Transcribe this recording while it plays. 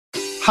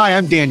Hi,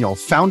 I'm Daniel,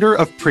 founder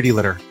of Pretty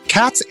Litter.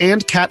 Cats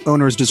and cat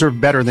owners deserve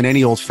better than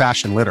any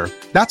old-fashioned litter.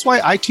 That's why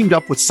I teamed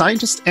up with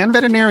scientists and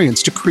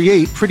veterinarians to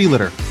create Pretty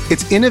Litter.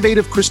 Its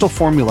innovative crystal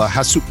formula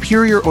has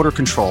superior odor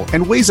control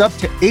and weighs up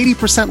to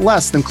 80%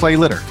 less than clay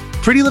litter.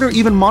 Pretty Litter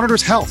even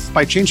monitors health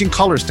by changing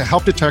colors to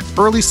help detect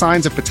early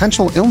signs of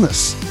potential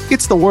illness.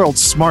 It's the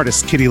world's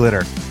smartest kitty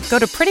litter. Go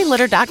to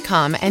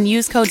prettylitter.com and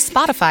use code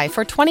SPOTIFY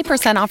for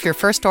 20% off your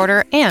first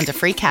order and a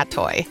free cat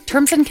toy.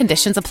 Terms and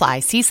conditions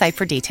apply. See site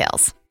for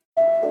details.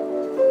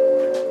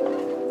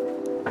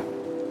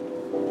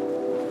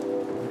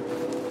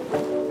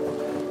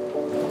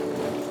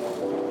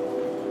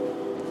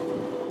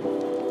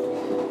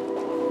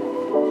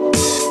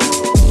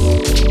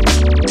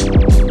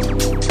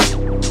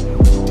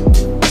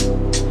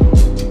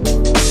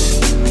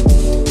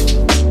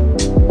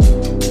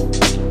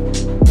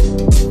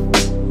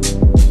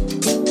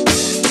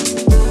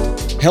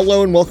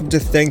 Hello and welcome to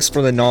Thanks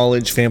for the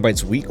Knowledge,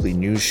 Fanbyte's weekly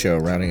news show,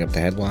 rounding up the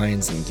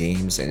headlines and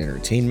games and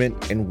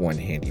entertainment in one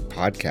handy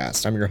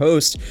podcast. I'm your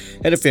host,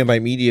 head of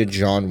Fanbyte Media,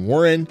 John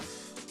Warren.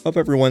 Hope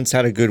everyone's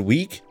had a good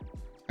week.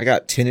 I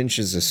got 10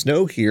 inches of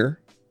snow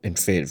here in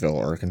Fayetteville,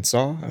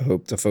 Arkansas. I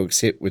hope the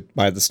folks hit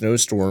by the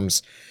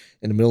snowstorms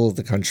in the middle of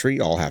the country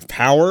all have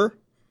power,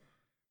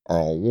 are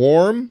all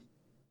warm.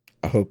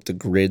 I hope the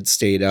grid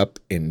stayed up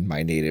in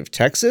my native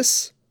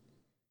Texas.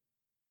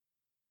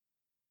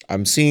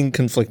 I'm seeing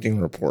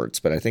conflicting reports,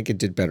 but I think it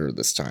did better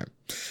this time.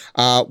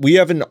 We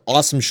have an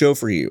awesome show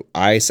for you.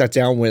 I sat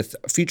down with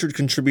featured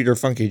contributor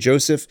Funky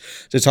Joseph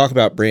to talk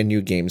about brand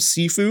new game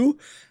Sifu,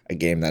 a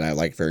game that I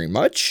like very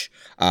much.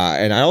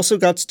 And I also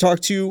got to talk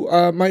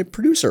to my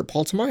producer,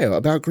 Paul Tamayo,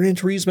 about Gran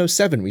Turismo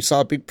 7. We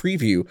saw a big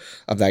preview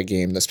of that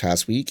game this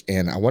past week,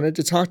 and I wanted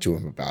to talk to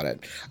him about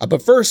it.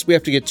 But first, we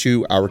have to get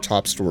to our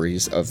top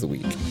stories of the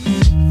week.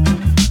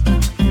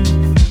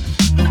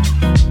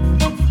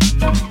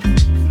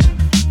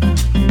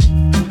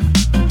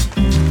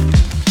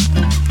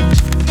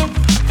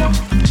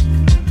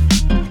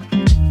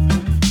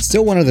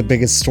 Still one of the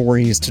biggest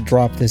stories to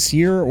drop this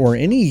year or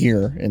any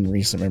year in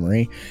recent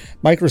memory.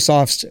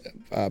 Microsoft's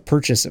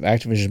purchase of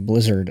Activision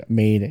Blizzard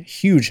made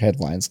huge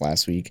headlines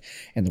last week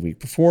and the week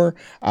before.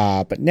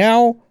 But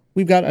now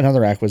we've got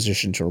another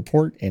acquisition to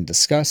report and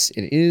discuss.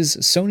 It is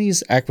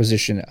Sony's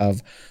acquisition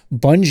of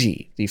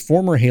Bungie, the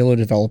former Halo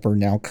developer,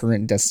 now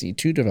current Destiny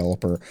 2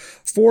 developer,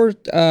 for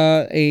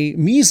a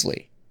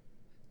measly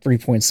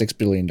 $3.6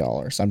 billion.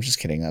 I'm just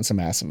kidding. That's a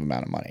massive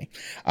amount of money.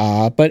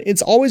 But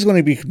it's always going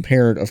to be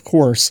compared, of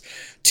course,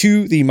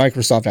 to the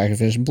Microsoft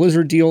Activision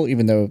Blizzard deal,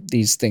 even though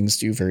these things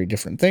do very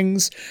different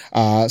things.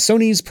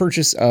 Sony's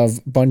purchase of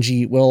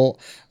Bungie will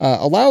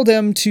allow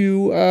them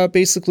to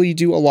basically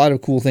do a lot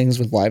of cool things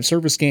with live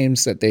service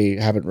games that they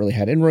haven't really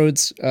had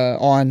inroads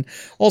on.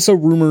 Also,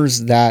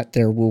 rumors that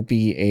there will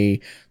be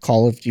a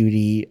Call of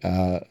Duty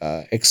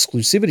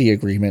exclusivity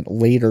agreement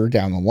later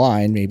down the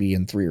line, maybe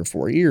in 3 or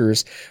 4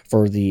 years,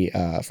 for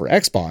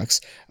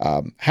Xbox.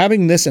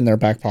 Having this in their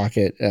back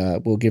pocket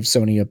will give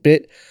Sony a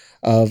bit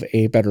of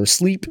a better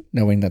sleep,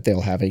 knowing that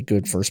they'll have a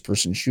good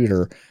first-person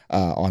shooter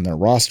on their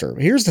roster.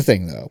 Here's the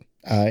thing, though.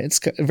 It's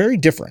very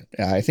different.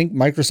 I think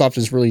Microsoft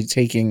is really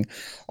taking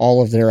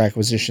all of their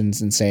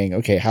acquisitions and saying,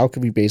 okay, how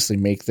can we basically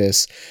make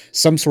this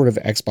some sort of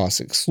Xbox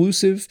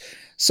exclusive?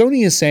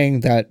 Sony is saying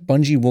that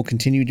Bungie will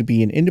continue to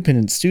be an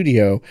independent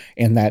studio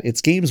and that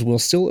its games will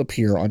still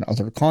appear on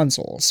other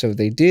consoles. So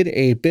they did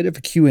a bit of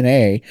a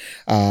Q&A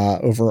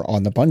over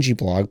on the Bungie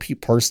blog.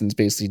 Pete Parsons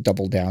basically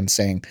doubled down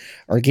saying,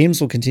 our games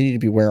will continue to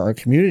be where our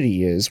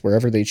community is,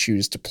 wherever they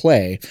choose to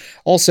play.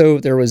 Also,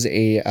 there was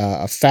a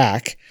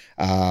FAQ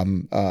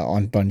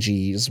on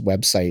Bungie's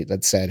website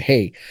that said,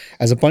 hey,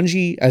 as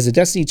a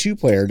Destiny 2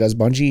 player, does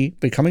Bungie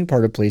becoming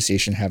part of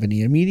PlayStation have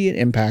any immediate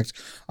impact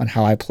on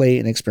how I play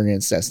and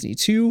experience Destiny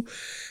 2?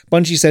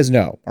 Bungie says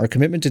no. Our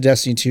commitment to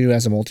Destiny 2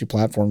 as a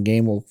multi-platform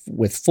game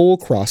with full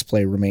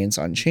crossplay remains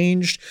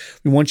unchanged.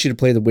 We want you to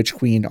play the Witch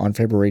Queen on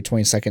February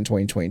 22nd,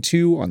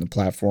 2022 on the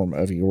platform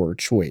of your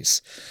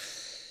choice.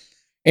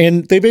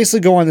 And they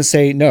basically go on to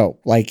say, no,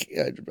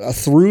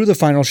 through the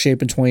final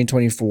shape in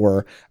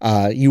 2024,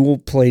 you will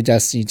play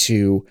Destiny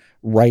 2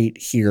 right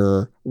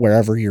here,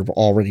 wherever you're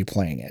already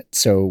playing it.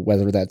 So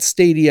whether that's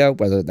Stadia,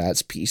 whether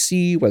that's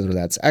PC, whether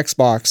that's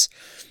Xbox,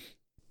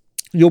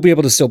 you'll be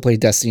able to still play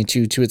Destiny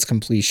 2 to its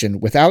completion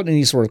without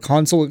any sort of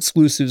console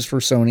exclusives for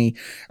Sony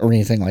or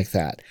anything like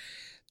that.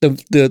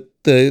 The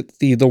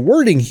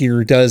wording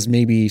here does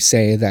maybe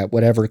say that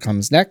whatever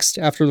comes next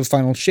after the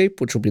final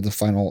shape, which will be the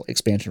final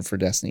expansion for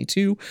Destiny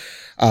 2,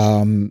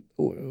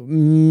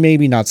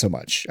 maybe not so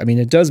much. I mean,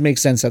 it does make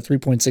sense that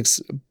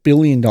 $3.6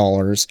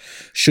 billion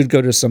should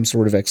go to some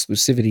sort of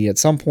exclusivity at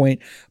some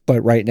point,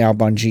 but right now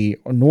Bungie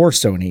nor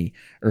Sony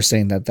are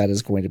saying that that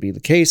is going to be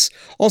the case.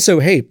 Also,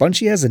 hey,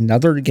 Bungie has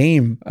another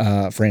game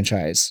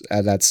franchise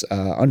that's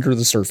under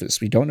the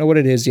surface. We don't know what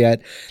it is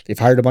yet. They've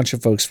hired a bunch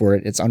of folks for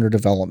it. It's under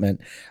development.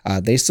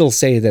 They still will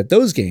say that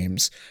those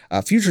games,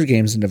 future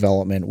games in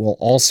development, will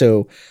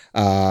also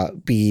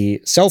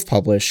be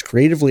self-published,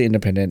 creatively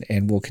independent,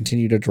 and will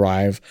continue to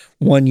drive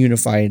one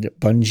unified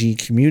Bungie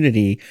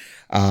community.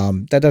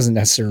 That doesn't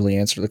necessarily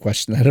answer the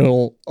question that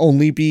it'll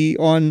only be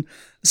on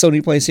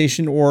Sony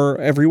PlayStation or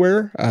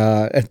everywhere.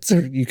 So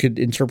you could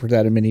interpret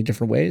that in many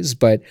different ways,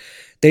 but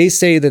they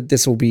say that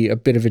this will be a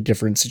bit of a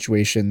different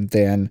situation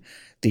than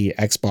the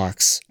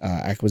Xbox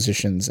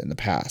acquisitions in the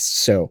past.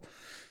 So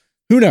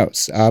who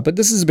knows? But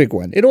this is a big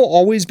one. It'll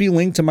always be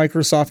linked to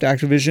Microsoft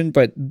Activision,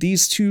 but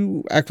these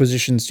two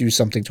acquisitions do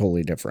something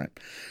totally different.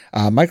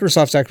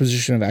 Microsoft's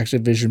acquisition of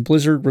Activision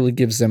Blizzard really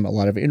gives them a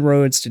lot of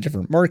inroads to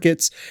different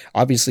markets,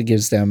 obviously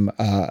gives them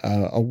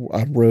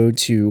a road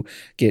to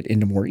get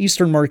into more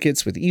Eastern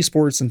markets with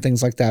esports and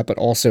things like that, but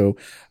also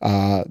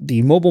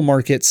the mobile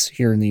markets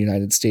here in the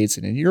United States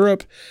and in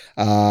Europe,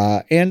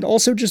 and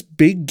also just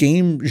big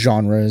game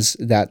genres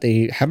that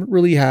they haven't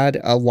really had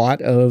a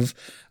lot of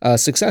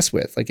success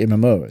with, like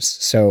MMOs.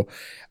 So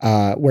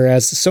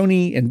whereas the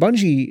Sony and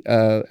Bungie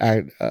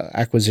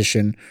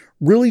acquisition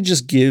really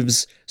just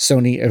gives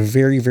Sony a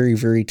very, very,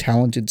 very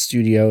talented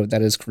studio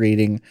that is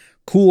creating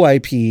cool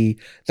IP,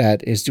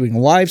 that is doing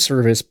live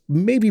service,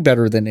 maybe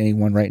better than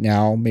anyone right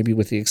now, maybe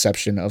with the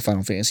exception of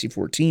Final Fantasy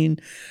XIV.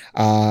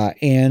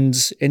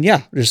 And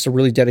yeah, just a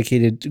really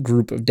dedicated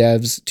group of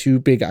devs, two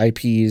big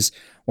IPs,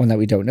 one that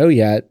we don't know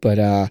yet,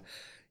 but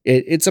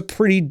it's a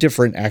pretty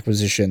different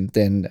acquisition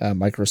than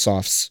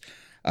Microsoft's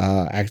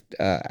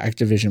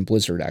Activision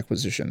Blizzard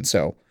acquisition.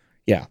 So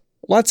yeah,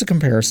 lots of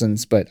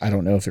comparisons, but I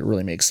don't know if it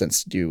really makes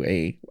sense to do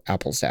a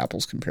apples to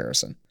apples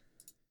comparison.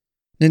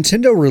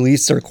 Nintendo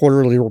released their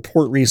quarterly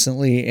report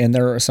recently, and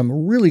there are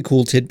some really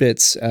cool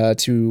tidbits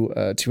to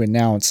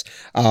announce.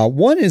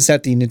 One is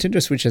that the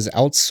Nintendo Switch has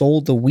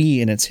outsold the Wii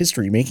in its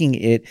history, making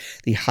it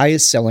the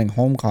highest-selling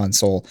home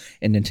console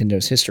in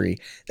Nintendo's history.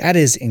 That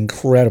is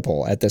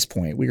incredible at this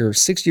point. We are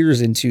 6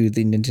 years into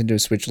the Nintendo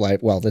Switch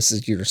life. Well, this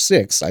is year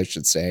 6, I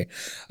should say,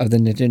 of the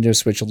Nintendo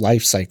Switch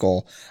life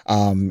cycle,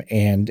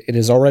 and it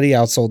has already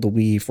outsold the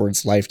Wii for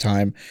its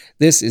lifetime.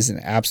 This is an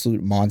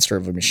absolute monster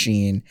of a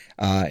machine,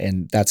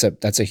 and that's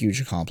a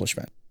huge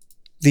accomplishment.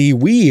 The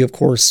Wii, of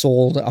course,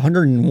 sold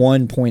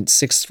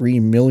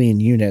 101.63 million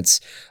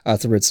units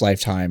through its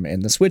lifetime,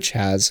 and the Switch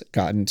has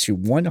gotten to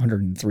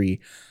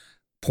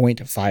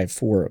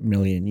 103.54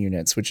 million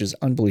units, which is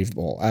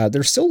unbelievable.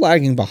 They're still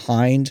lagging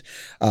behind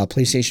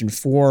PlayStation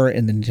 4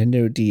 and the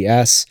Nintendo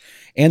DS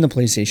and the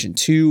PlayStation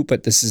 2,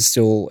 but this is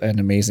still an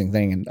amazing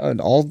thing. And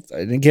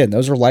again,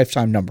 those are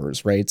lifetime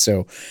numbers, right?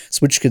 So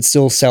Switch could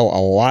still sell a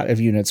lot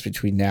of units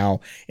between now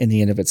and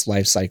the end of its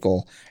life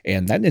cycle.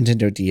 And that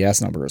Nintendo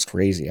DS number is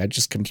crazy. I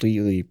just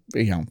completely,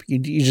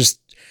 you just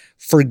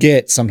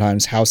forget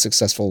sometimes how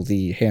successful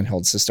the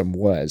handheld system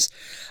was.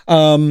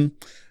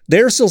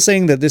 They're still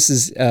saying that this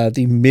is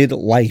the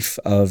mid-life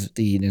of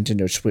the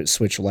Nintendo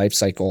Switch life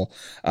cycle.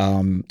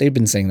 They've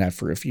been saying that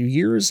for a few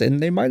years, and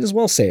they might as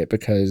well say it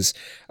because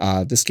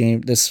this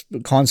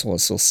console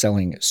is still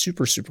selling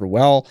super, super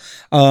well.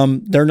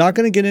 They're not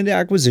going to get into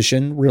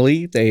acquisition,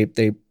 really. They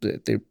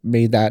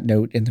made that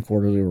note in the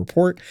quarterly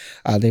report.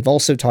 They've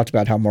also talked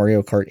about how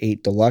Mario Kart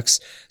 8 Deluxe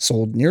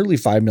sold nearly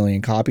 5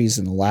 million copies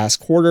in the last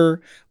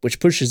quarter,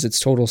 which pushes its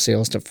total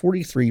sales to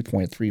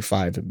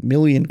 43.35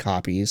 million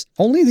copies.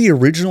 Only the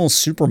original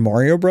Super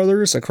Mario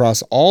Brothers,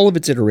 across all of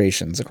its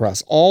iterations,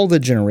 across all the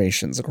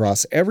generations,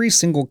 across every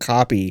single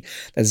copy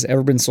that has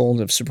ever been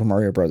sold of Super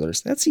Mario Brothers,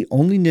 that's the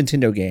only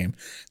Nintendo game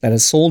that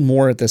has sold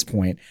more at this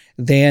point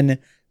than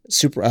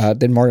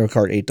Mario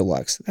Kart 8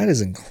 Deluxe. That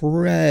is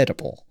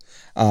incredible.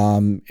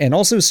 And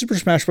also Super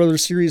Smash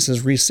Bros. Series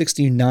has reached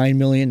 69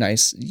 million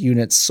nice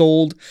units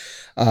sold.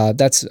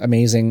 That's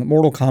amazing.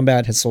 Mortal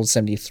Kombat has sold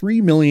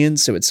 73 million,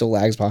 so it still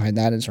lags behind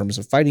that in terms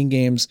of fighting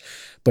games,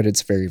 but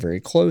it's very, very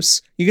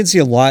close. You can see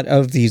a lot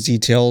of these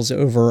details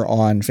over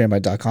on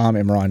fanbyte.com.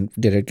 Imran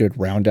did a good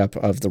roundup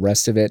of the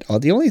rest of it.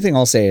 The only thing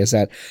I'll say is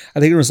that I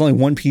think there was only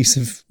one piece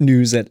of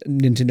news that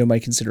Nintendo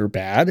might consider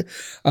bad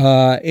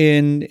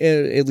in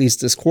at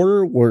least this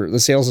quarter, were the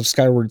sales of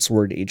Skyward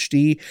Sword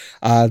HD.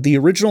 The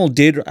original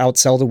did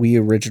outsell the Wii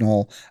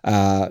original.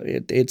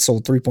 It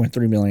sold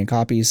 3.3 million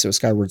copies, so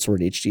Skyward Sword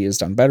HD has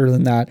done better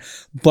than that.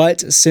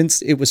 But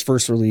since it was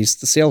first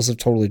released, the sales have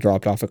totally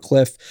dropped off a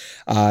cliff.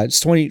 It's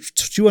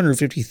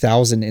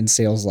 250,000 in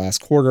sales last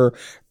quarter.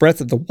 Breath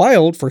of the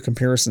Wild, for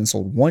comparison,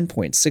 sold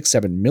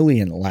 1.67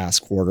 million last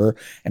quarter,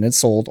 and it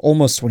sold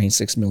almost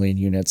 26 million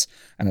units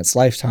in its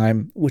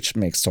lifetime, which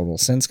makes total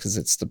sense because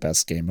it's the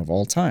best game of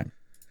all time.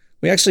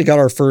 We actually got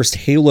our first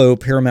Halo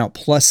Paramount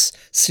Plus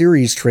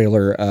series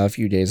trailer a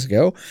few days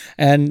ago,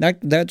 and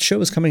that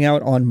show is coming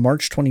out on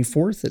March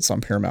 24th. It's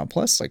on Paramount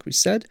Plus, like we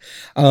said,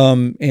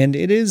 and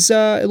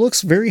it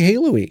looks very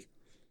Halo-y.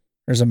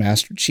 There's a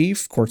Master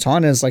Chief.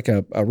 Cortana is like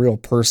a real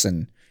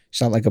person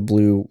It's not like a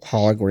blue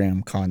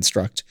hologram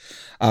construct.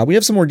 We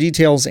have some more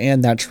details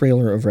and that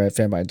trailer over at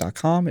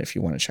fanbyte.com if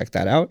you want to check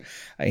that out.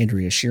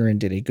 Andrea Sheeran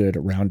did a good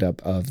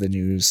roundup of the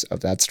news of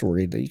that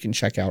story that you can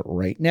check out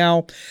right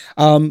now.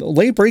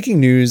 Late breaking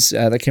news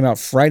that came out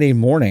Friday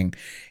morning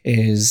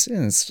is,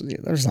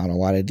 there's not a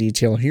lot of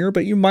detail here,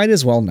 but you might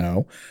as well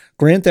know,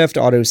 Grand Theft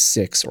Auto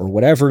 6, or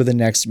whatever the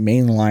next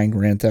mainline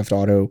Grand Theft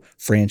Auto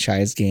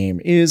franchise game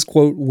is,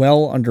 quote,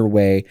 well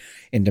underway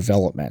in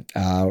development.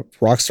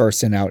 Rockstar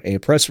sent out a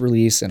press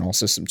release and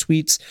also some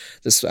tweets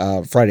this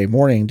Friday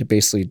morning to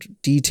basically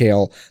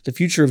detail the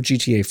future of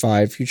GTA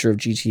 5, future of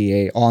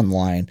GTA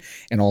Online,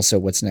 and also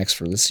what's next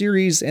for the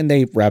series. And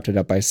they wrapped it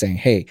up by saying,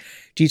 hey,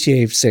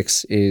 GTA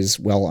 6 is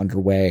well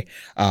underway.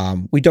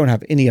 We don't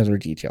have any other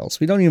details.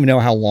 We don't even know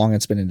how long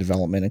it's been in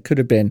development. It could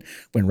have been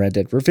when Red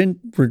Dead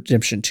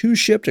Redemption 2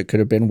 shipped. It could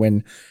have been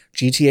when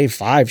GTA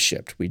 5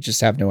 shipped. We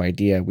just have no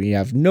idea. We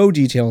have no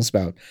details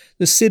about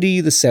the city,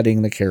 the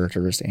setting, the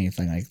characters,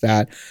 anything like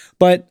that.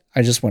 But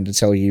I just wanted to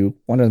tell you,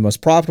 one of the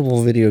most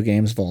profitable video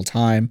games of all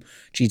time,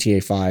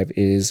 GTA 5,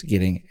 is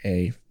getting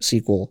a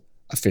sequel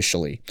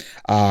officially.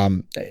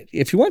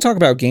 If you want to talk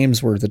about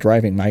games where the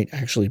driving might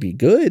actually be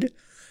good,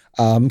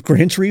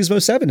 Gran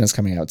Turismo 7 is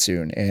coming out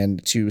soon,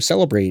 and to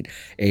celebrate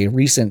a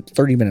recent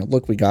 30-minute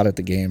look we got at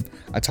the game,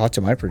 I talked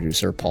to my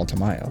producer, Paul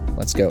Tamayo.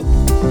 Let's go.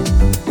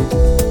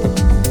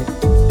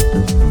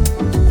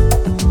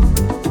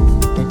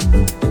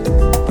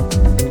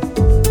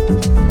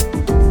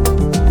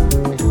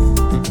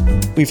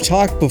 We've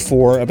talked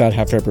before about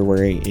how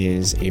February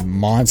is a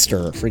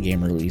monster for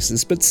game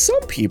releases, but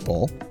some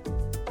people,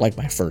 like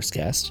my first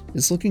guest,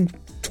 is looking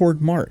toward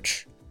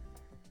March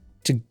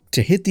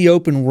to hit the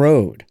open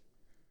road.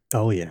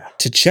 Oh, yeah.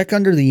 To check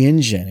under the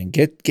engine and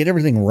get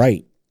everything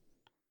right.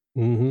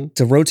 Mm-hmm.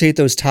 To rotate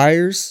those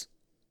tires.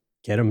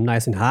 Get them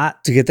nice and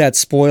hot. To get that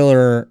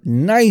spoiler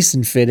nice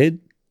and fitted.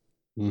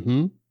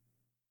 Mm-hmm.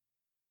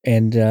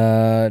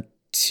 And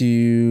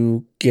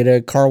to get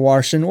a car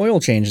wash and oil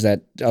change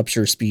that ups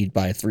your speed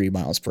by 3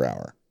 miles per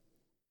hour.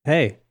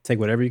 Hey, take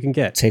whatever you can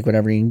get. Take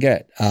whatever you can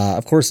get.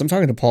 Of course, I'm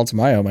talking to Paul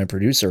Tamayo, my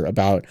producer,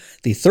 about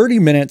the 30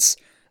 minutes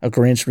of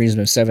Gran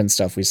Turismo 7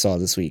 stuff we saw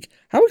this week.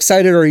 How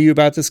excited are you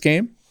about this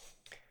game?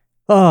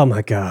 Oh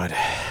my God.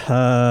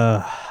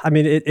 I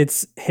mean,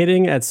 it's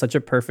hitting at such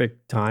a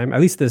perfect time. At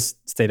least this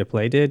State of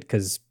Play did,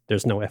 because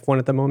there's no F1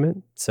 at the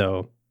moment.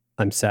 So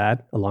I'm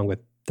sad, along with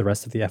the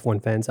rest of the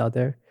F1 fans out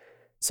there.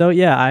 So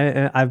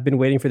yeah, I've been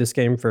waiting for this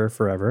game for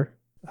forever.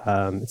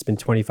 It's been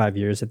 25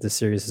 years that this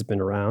series has been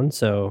around.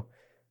 So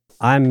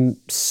I'm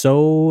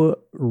so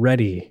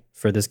ready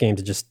for this game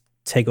to just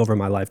take over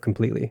my life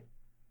completely.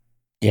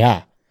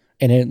 Yeah.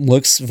 And it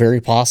looks very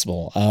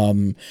possible.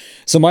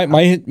 So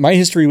my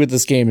history with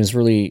this game is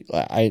really,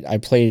 I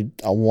played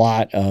a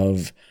lot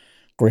of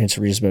Gran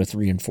Turismo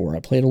 3 and 4. I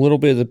played a little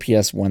bit of the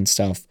PS1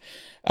 stuff.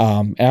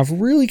 And I've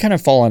really kind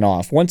of fallen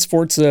off. Once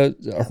Forza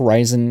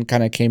Horizon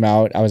kind of came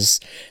out,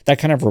 that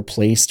kind of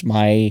replaced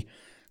my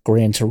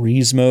Gran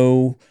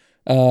Turismo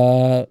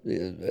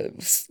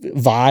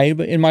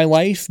vibe in my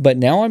life. But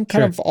now I'm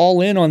kind of all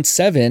in on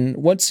 7.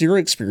 What's your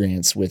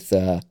experience with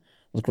Gran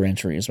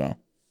Turismo?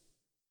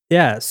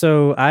 Yeah,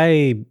 so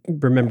I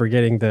remember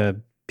getting the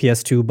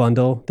PS2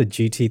 bundle, the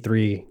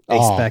GT3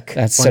 A-Spec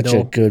that's bundle. Such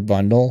a good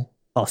bundle.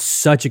 Oh,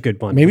 such a good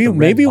bundle.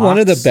 Maybe one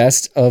of the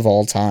best of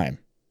all time.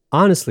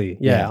 Honestly,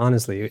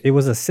 honestly. It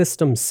was a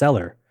system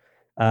seller.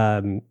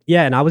 And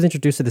I was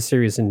introduced to the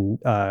series in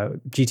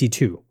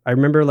GT2. I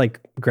remember like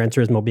Gran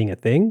Turismo being a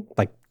thing,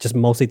 like just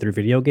mostly through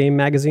video game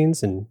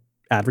magazines and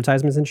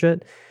advertisements and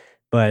shit.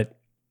 But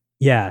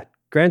yeah,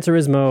 Gran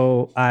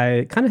Turismo,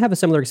 I kind of have a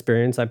similar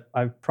experience.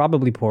 I've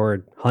probably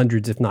poured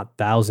hundreds, if not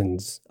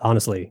thousands,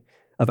 honestly,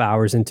 of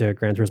hours into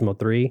Gran Turismo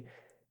 3,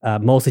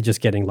 mostly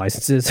just getting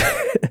licenses,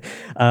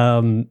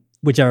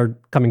 which are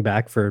coming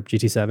back for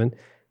GT7.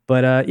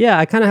 But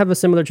I kind of have a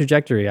similar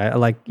trajectory. I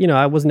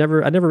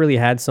never really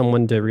had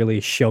someone to really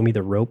show me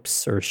the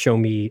ropes or show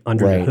me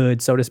under the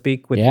hood, so to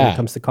speak, when it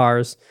comes to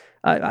cars.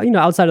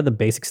 Outside of the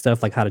basic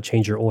stuff like how to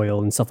change your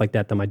oil and stuff like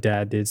that my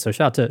dad did. So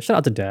shout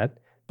out to Dad.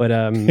 But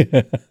I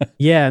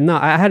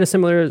had a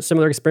similar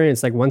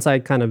experience. Like once I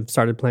kind of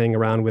started playing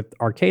around with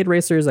arcade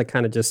racers, I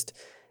kind of just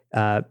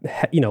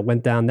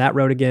went down that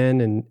road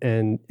again,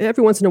 and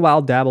every once in a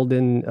while dabbled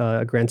in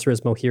Gran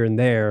Turismo here and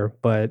there.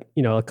 But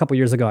a couple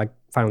years ago, I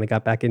finally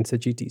got back into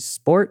GT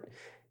Sport,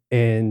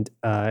 and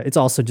it's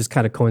also just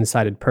kind of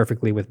coincided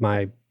perfectly with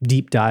my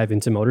deep dive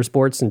into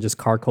motorsports and just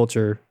car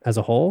culture as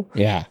a whole.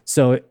 Yeah.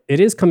 So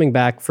it is coming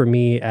back for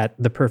me at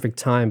the perfect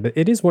time. But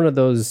it is one of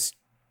those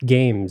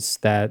games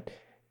that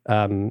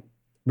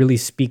really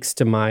speaks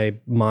to my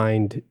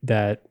mind,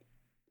 that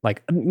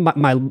like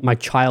my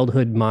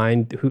childhood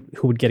mind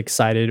who would get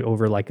excited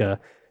over like the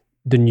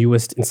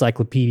newest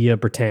Encyclopedia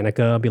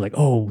Britannica, be like,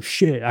 oh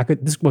shit,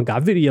 this one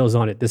got videos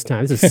on it this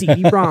time. It's a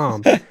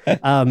CD-ROM.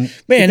 Man,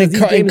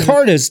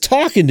 Encarta's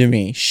talking to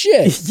me.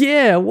 Shit.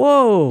 Yeah,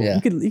 whoa. Yeah.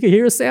 You could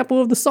hear a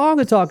sample of the song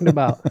they're talking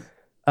about.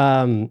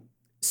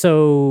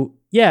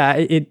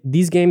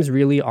 These games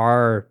really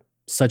are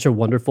such a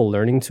wonderful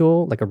learning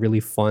tool, like a really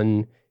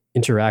fun,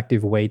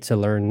 interactive way to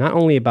learn not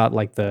only about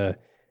like the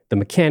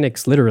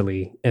mechanics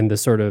literally and the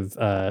sort of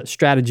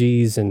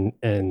strategies and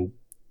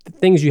the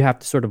things you have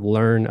to sort of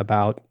learn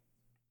about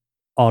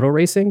auto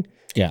racing.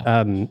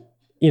 Yeah.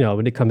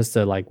 When it comes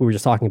to like we were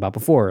just talking about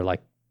before,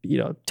 like,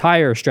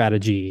 tire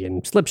strategy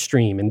and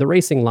slipstream and the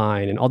racing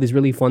line and all these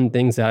really fun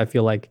things that I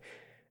feel like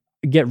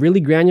get really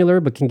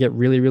granular, but can get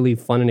really, really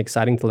fun and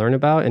exciting to learn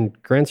about.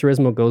 And Gran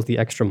Turismo goes the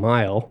extra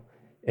mile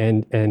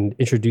and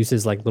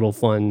introduces like little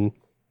fun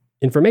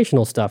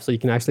informational stuff so you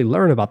can actually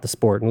learn about the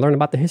sport and learn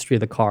about the history of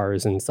the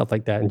cars and stuff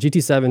like that. And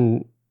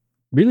GT7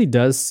 really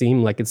does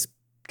seem like it's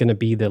going to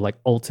be the like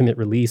ultimate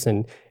release,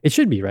 and it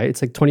should be, right?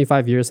 It's like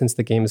 25 years since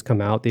the game has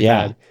come out. They've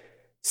had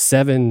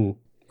 7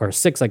 or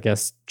 6, I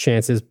guess,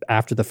 chances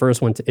after the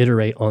first one to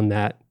iterate on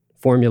that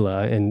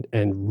formula and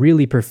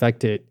really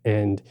perfect it.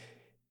 And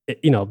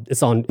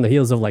it's on the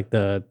heels of like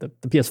the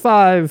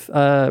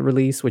PS5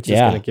 release, which is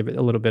going to give it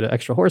a little bit of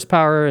extra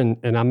horsepower. And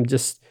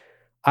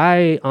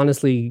I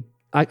honestly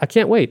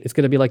can't wait. It's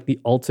going to be like the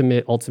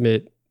ultimate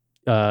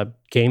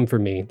game for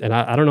me. And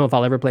I don't know if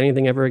I'll ever play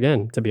anything ever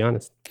again, to be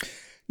honest.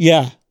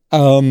 Yeah.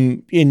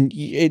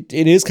 It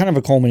is kind of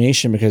a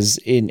culmination because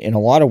in a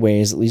lot of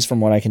ways, at least from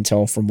what I can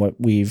tell from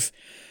what we've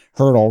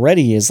heard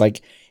already, is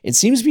like it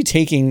seems to be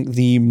taking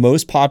the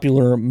most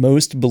popular,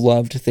 most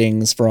beloved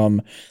things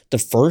from the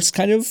first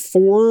kind of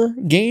 4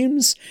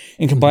 games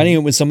and combining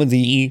it with some of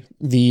the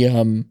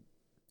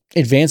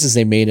advances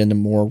they made in the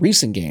more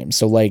recent games.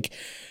 So like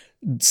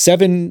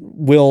 7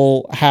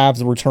 will have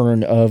the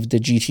return of the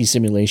GT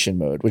simulation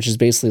mode, which is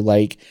basically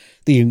like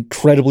the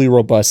incredibly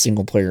robust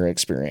single player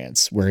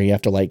experience where you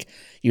have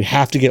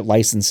to get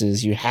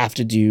licenses, you have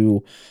to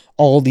do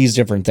all these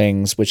different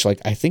things, which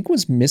like I think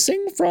was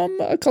missing from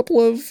a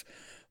couple of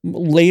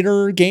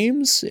later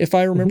games, if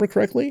I remember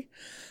correctly.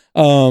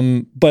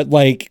 But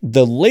like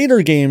the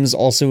later games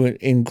also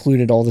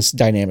included all this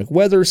dynamic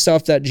weather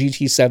stuff that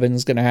GT7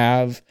 is going to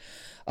have.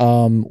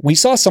 We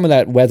saw some of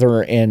that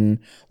weather in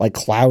like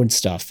cloud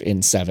stuff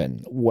in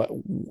 7.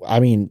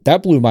 That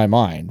blew my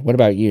mind. What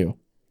about you?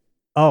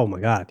 Oh my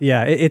God.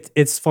 Yeah.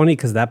 It's funny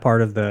because that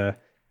part of the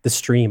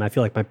stream, I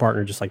feel like my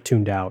partner just like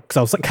tuned out because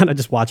I was like kind of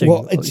just watching.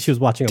 She was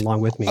watching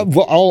along with me.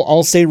 Well,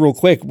 I'll say real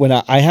quick, when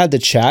I had the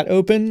chat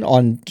open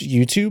on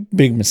YouTube,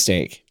 big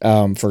mistake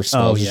for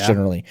stalls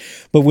generally.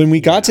 But when we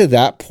got to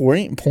that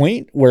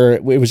point where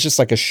it was just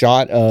like a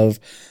shot of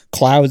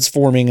clouds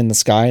forming in the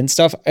sky and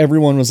stuff,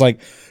 everyone was like,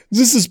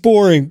 this is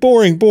boring.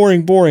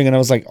 And I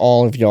was like,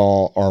 all of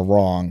y'all are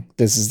wrong.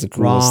 This is the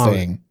coolest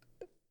thing.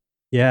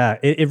 Yeah,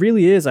 it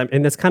really is.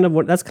 And that's kind of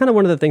one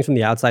of the things from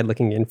the outside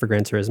looking in for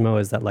Gran Turismo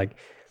is that like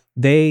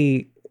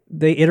they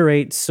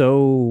iterate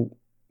so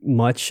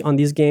much on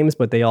these games,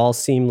 but they all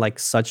seem like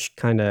such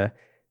kind of,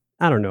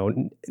 I don't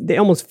know, they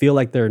almost feel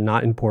like they're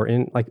not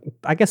important. Like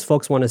I guess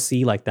folks want to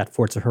see like that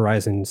Forza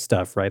Horizon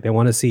stuff, right? They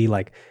want to see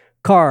like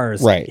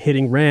cars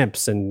hitting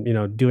ramps and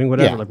doing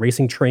whatever, like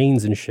racing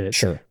trains and shit.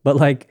 Sure. But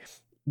like,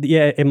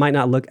 yeah, it might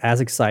not look as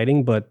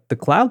exciting, but the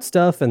cloud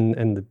stuff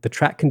and the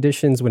track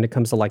conditions when it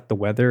comes to like the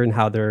weather and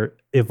how they're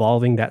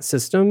evolving that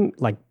system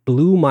like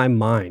blew my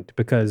mind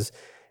because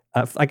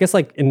I guess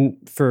like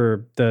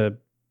for the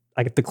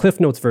Cliff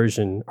Notes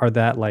version are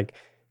that like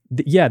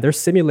they're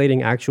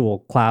simulating actual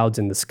clouds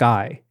in the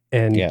sky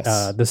and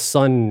the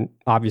sun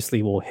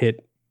obviously will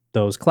hit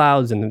those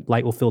clouds and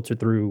light will filter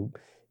through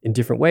in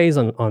different ways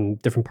on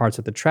different parts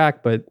of the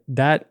track, but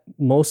that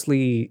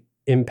mostly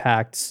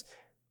impacts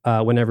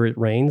whenever it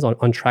rains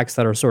on tracks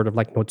that are sort of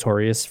like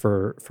notorious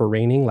for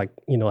raining, like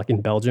like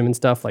in Belgium and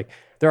stuff. Like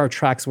there are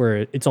tracks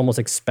where it's almost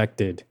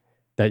expected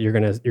that you're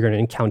gonna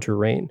encounter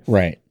rain,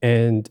 right?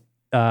 And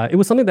it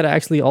was something that I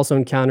actually also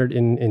encountered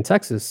in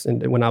Texas,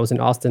 and when I was in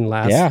Austin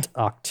last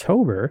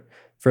October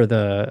for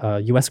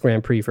the U.S.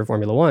 Grand Prix for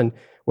Formula One,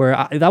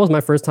 where that was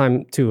my first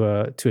time to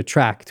a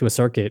track, to a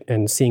circuit,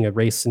 and seeing a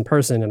race in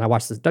person. And I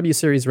watched this W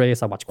Series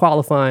race, I watched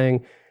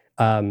qualifying,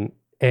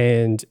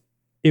 and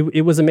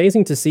it was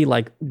amazing to see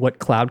like what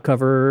cloud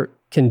cover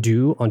can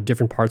do on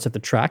different parts of the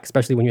track,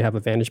 especially when you have a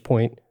vantage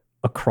point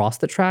across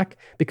the track,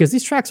 because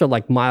these tracks are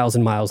like miles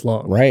and miles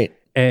long. Right.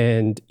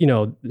 And,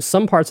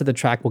 some parts of the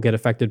track will get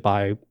affected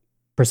by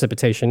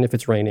precipitation if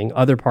it's raining,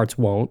 other parts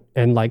won't.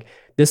 And like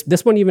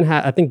this one even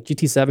I think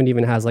GT7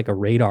 even has like a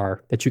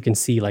radar that you can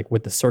see like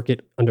with the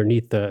circuit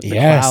underneath the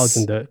clouds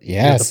and the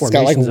it's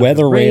got like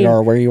weather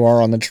radar where you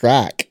are on the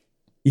track.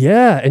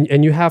 Yeah,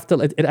 and you have to,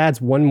 it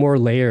adds one more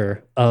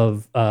layer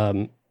of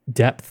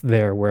depth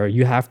there where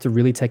you have to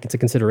really take into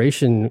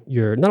consideration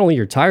not only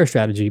your tire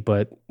strategy,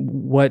 but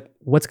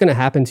what's going to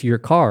happen to your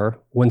car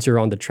once you're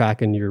on the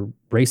track and you're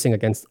racing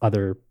against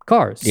other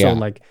cars. So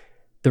like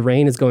the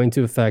rain is going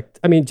to affect,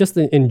 just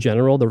in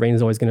general, the rain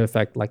is always going to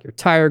affect like your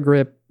tire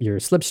grip, your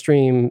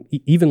slipstream,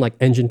 even like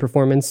engine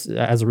performance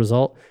as a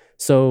result.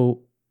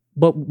 So,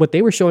 but what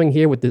they were showing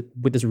here with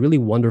this really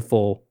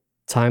wonderful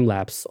time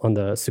lapse on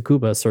the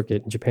Tsukuba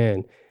circuit in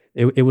Japan,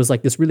 it was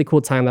like this really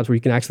cool time lapse where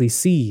you can actually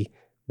see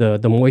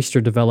the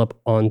moisture develop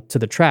onto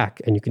the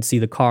track, and you can see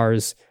the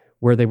cars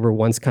where they were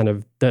once kind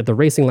of the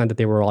racing line that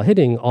they were all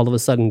hitting. All of a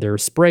sudden,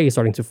 there's spray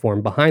starting to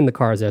form behind the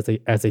cars as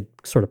they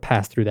sort of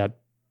pass through that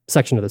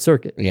section of the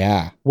circuit.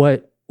 Yeah.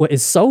 What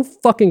is so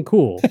fucking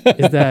cool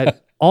is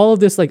that all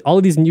of this, like all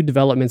of these new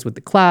developments with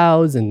the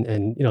clouds and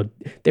you know,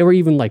 they were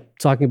even like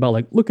talking about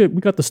like, look at, we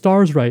got the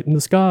stars right in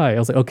the sky. I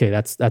was like, okay,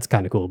 that's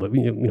kind of cool, but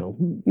you know,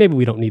 maybe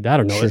we don't need that.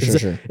 I don't know.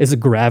 Is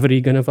gravity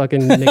gonna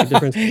fucking make a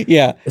difference?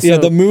 Yeah. So,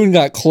 the moon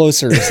got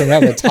closer, so now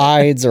the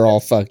tides are all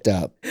fucked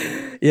up.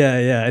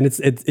 Yeah, and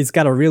it's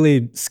got a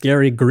really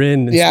scary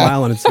grin and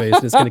smile on its face.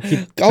 And it's gonna keep.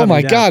 Oh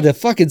my down. God! The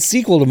fucking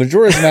sequel to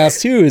Majora's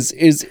Mask 2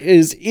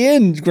 is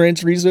in Gran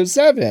Turismo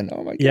 7.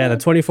 Oh my God! Yeah, the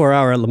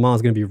 24-hour at Le Mans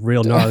is gonna be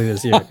real gnarly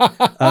this year.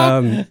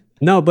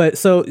 No, but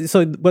so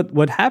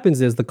what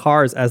happens is the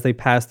cars, as they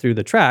pass through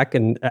the track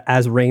and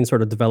as rain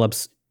sort of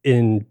develops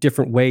in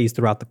different ways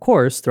throughout the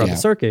course, throughout the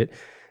circuit,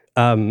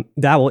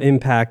 that will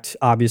impact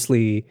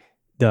obviously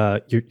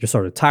your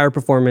sort of tire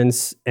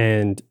performance,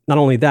 and not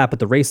only that, but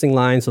the racing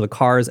line. So the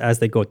cars, as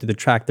they go through the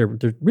track, they're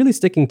really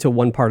sticking to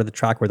one part of the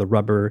track where the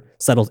rubber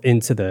settles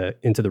into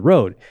the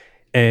road,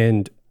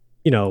 and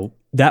you know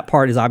that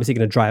part is obviously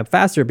going to dry up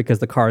faster because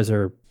the cars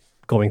are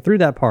going through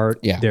that part.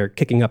 Yeah. They're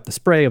kicking up the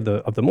spray of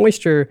the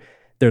moisture.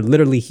 They're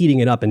literally heating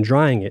it up and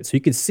drying it. So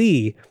you could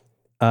see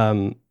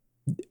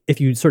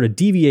if you sort of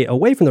deviate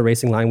away from the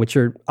racing line, which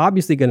you're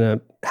obviously going to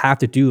have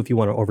to do if you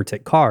want to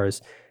overtake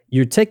cars,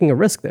 you're taking a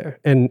risk there.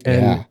 And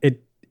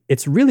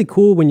it's really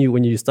cool when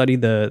you study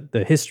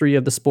the history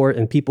of the sport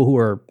and people who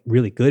are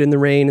really good in the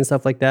rain and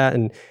stuff like that.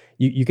 And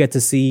you get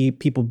to see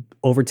people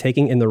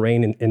overtaking in the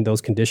rain in those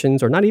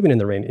conditions, or not even in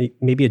the rain.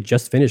 Maybe it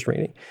just finished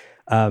raining.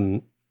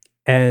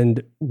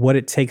 And what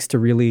it takes to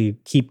really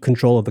keep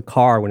control of the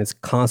car when it's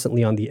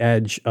constantly on the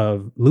edge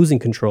of losing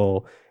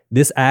control.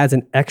 This adds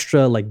an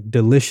extra like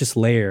delicious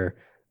layer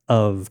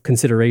of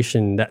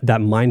consideration,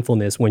 that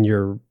mindfulness when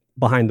you're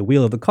behind the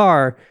wheel of the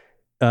car,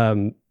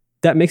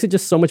 that makes it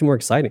just so much more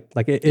exciting.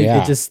 Like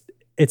it's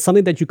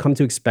something that you come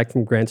to expect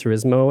from Gran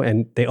Turismo,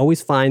 and they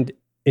always find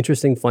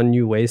interesting, fun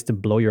new ways to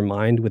blow your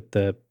mind with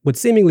what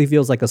seemingly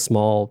feels like a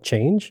small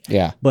change.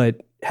 Yeah. But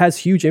has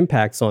huge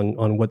impacts on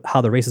how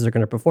the races are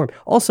going to perform.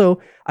 Also,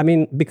 I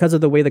mean, because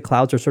of the way the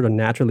clouds are sort of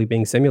naturally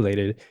being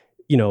simulated,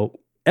 you know,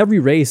 every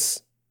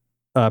race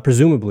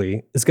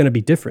presumably is going to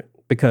be different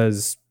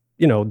because,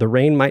 you know, the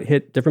rain might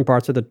hit different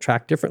parts of the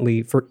track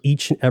differently for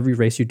each and every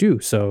race you do.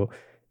 So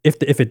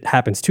if it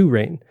happens to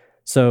rain.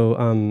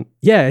 So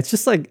yeah, it's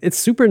just like, it's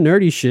super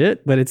nerdy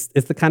shit, but it's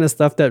the kind of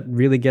stuff that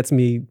really gets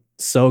me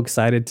so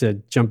excited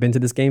to jump into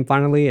this game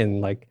finally.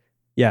 And like,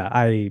 yeah,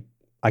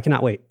 I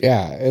cannot wait.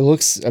 Yeah, it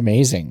looks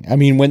amazing. I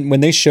mean, when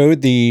they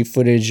showed the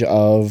footage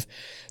of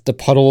the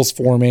puddles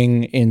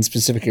forming in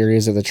specific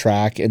areas of the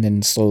track and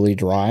then slowly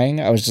drying,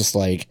 I was just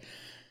like,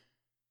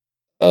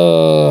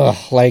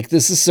 like,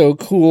 this is so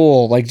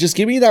cool. Like, just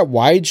give me that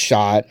wide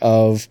shot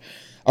of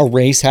a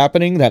race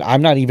happening that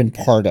I'm not even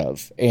part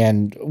of,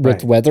 and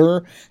with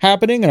weather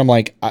happening, and I'm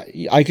like,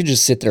 I could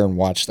just sit there and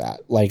watch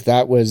that. Like,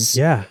 that was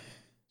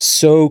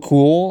so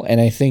cool.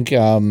 And I think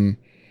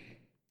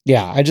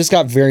I just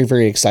got very,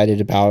 very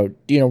excited about,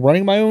 you know,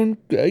 running my own,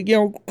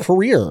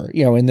 career,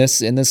 you know, in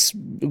this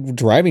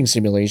driving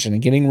simulation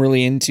and getting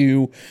really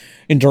into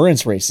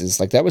endurance races.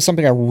 Like, that was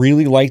something I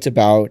really liked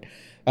about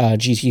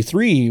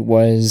GT3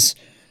 was,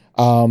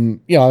 I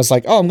was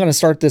like, oh, I'm going to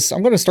start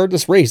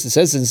this race. It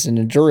says it's an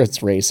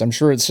endurance race. I'm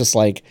sure it's just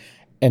like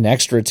an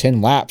extra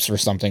 10 laps or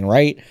something,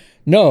 right?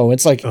 No,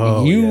 it's like,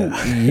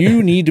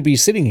 you need to be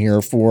sitting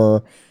here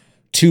for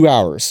 2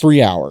 hours,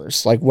 3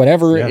 hours, like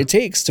whatever it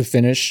takes to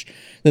finish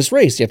this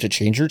race. You have to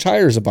change your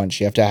tires a bunch.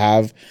 You have to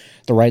have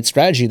the right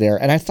strategy there.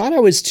 And I thought I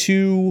was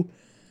too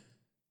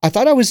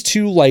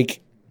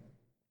like,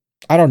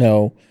 I don't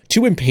know,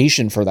 too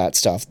impatient for that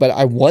stuff, but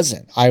I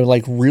wasn't. I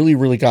like really,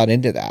 really got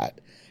into that.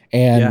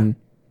 And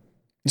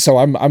so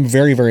I'm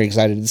very, very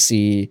excited to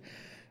see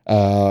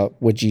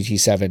what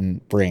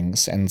GT7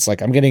 brings. And it's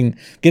like, I'm getting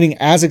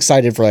as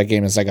excited for that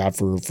game as I got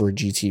for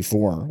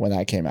GT4 when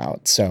that came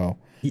out. So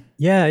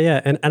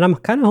yeah. And I'm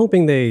kind of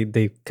hoping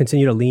they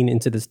continue to lean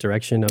into this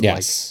direction of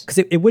like, because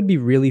it would be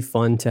really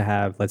fun to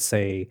have, let's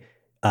say,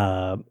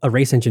 a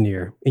race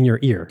engineer in your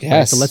ear. Yes.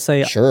 Right? So let's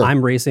say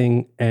I'm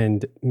racing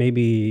and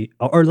maybe,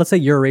 or let's say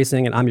you're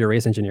racing and I'm your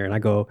race engineer, and I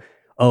go,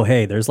 oh,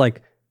 hey, there's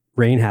like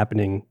rain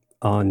happening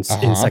in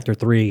sector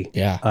 3.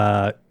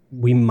 Yeah.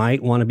 We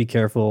might want to be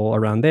careful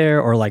around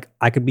there, or like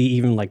I could be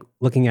even like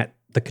looking at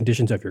the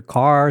conditions of your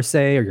car,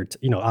 say, or your,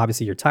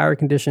 obviously your tire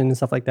condition and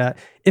stuff like that.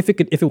 If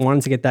it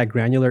wanted to get that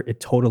granular, it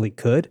totally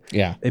could.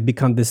 Yeah. It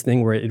become this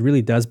thing where it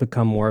really does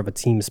become more of a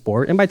team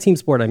sport. And by team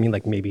sport, I mean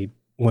like maybe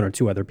one or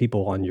two other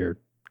people on your,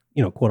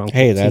 quote unquote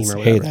team or whatever.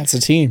 Hey, that's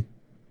a team.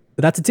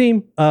 But that's a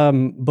team.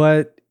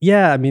 But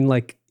yeah, I mean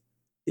like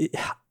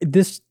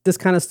this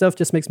kind of stuff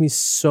just makes me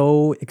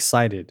so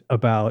excited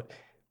about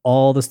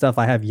all the stuff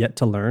I have yet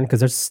to learn, because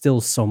there's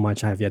still so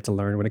much I have yet to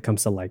learn when it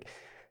comes to like,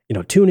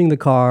 tuning the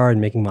car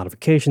and making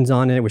modifications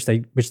on it, which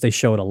they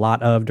showed a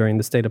lot of during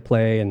the state of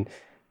play. And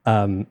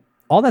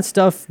all that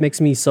stuff makes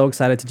me so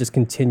excited to just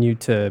continue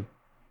to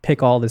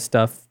pick all this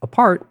stuff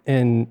apart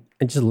and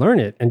just learn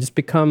it and just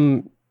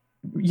become.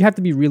 You have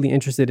to be really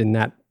interested in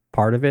that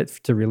part of it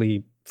to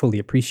really fully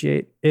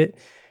appreciate it.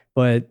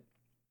 But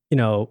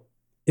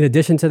in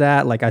addition to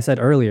that, like I said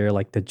earlier,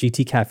 like the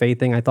GT Cafe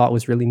thing, I thought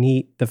was really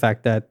neat. The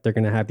fact that they're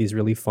going to have these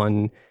really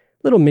fun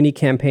little mini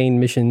campaign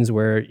missions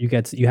where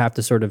you have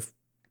to sort of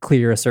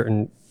clear a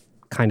certain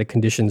kind of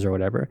conditions or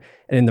whatever.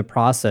 And in the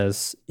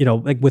process,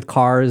 like with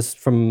cars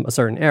from a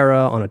certain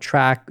era on a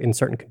track in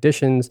certain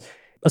conditions,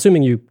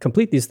 assuming you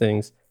complete these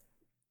things,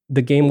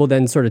 the game will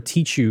then sort of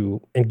teach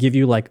you and give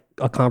you like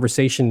a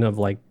conversation of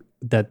like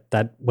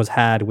that was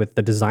had with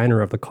the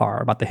designer of the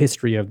car about the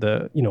history of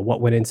the,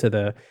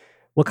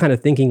 what kind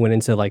of thinking went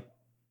into like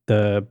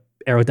the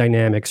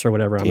aerodynamics or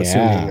whatever, I'm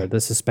assuming, or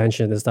the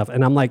suspension and stuff.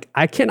 And I'm like,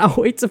 I cannot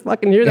wait to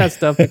fucking hear that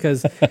stuff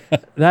because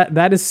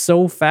that is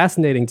so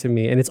fascinating to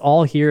me. And it's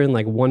all here in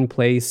like one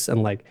place.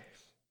 And like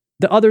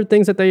the other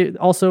things that they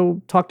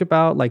also talked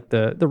about, like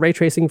the ray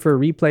tracing for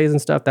replays and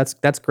stuff,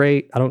 that's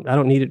great. I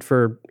don't need it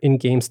for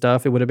in-game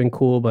stuff. It would have been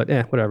cool, but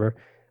whatever.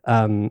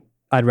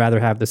 I'd rather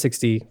have the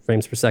 60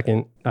 frames per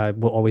second. I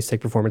will always take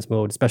performance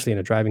mode, especially in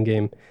a driving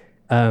game.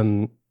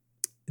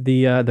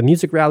 The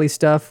music rally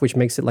stuff, which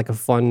makes it like a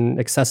fun,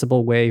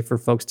 accessible way for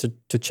folks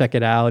to check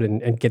it out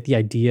and get the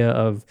idea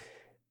of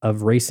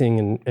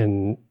racing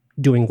and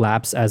doing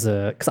laps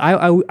because I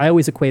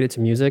always equate it to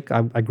music.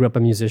 I grew up a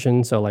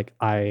musician, so like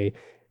I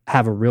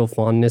have a real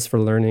fondness for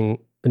learning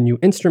a new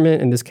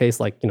instrument. In this case,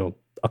 like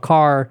a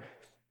car,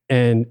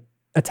 and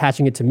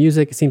attaching it to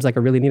music. It seems like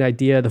a really neat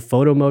idea. The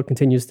photo mode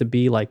continues to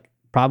be like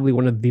probably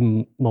one of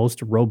the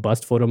most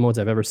robust photo modes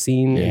I've ever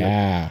seen.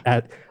 Yeah.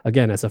 And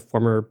again, as a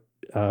former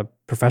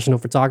professional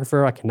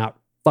photographer, I cannot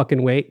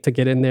fucking wait to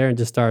get in there and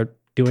just start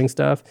doing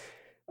stuff.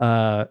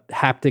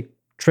 Haptic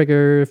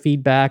trigger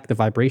feedback, the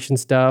vibration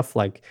stuff,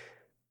 like,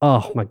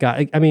 oh my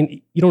God. I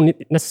mean, you don't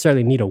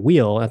necessarily need a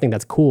wheel. I think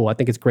that's cool. I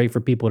think it's great for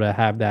people to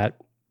have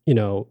that,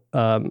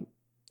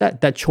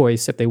 that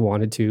choice if they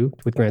wanted to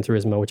with Gran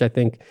Turismo, which I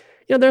think,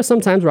 there are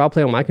some times where I'll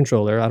play on my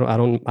controller. I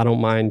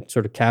don't mind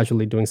sort of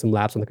casually doing some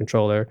laps on the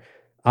controller.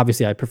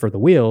 Obviously, I prefer the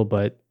wheel,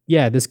 but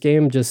yeah, this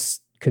game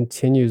just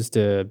continues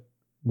to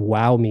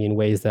wow me in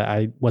ways that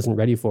I wasn't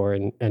ready for,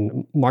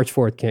 and March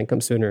 4th can't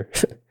come sooner.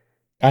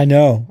 I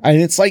know. And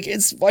it's like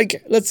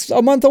that's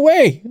a month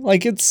away.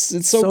 Like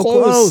it's so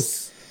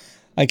close.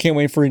 I can't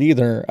wait for it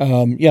either.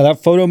 That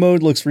photo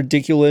mode looks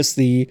ridiculous.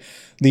 The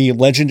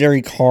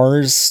legendary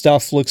cars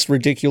stuff looks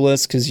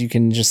ridiculous because you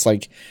can just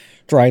like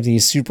drive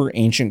these super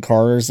ancient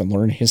cars and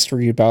learn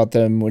history about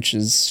them, which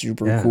is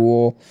super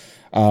cool.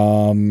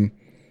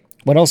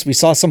 What else? We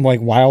saw some like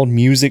wild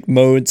music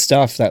mode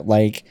stuff that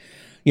like,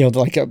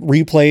 like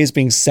replays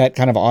being set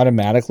kind of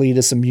automatically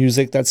to some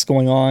music that's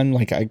going on.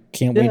 Like I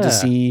can't wait to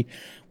see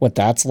what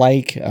that's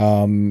like.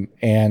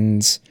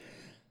 And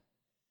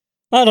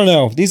I don't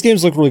know. These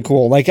games look really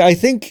cool. Like I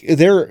think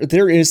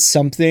there is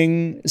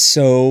something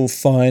so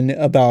fun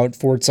about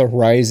Forza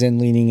Horizon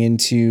leaning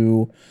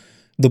into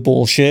the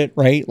bullshit,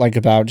 right? Like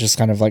about just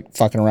kind of like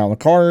fucking around with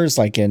cars,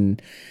 like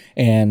and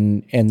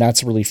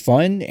that's really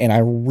fun. And I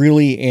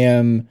really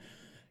am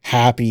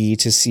happy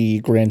to see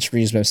Gran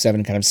Turismo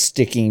 7 kind of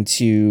sticking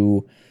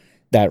to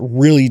that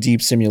really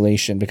deep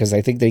simulation, because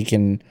I think they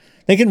can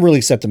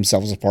really set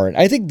themselves apart.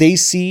 I think they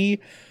see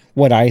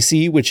what I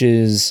see, which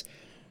is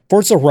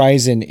Forza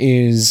Horizon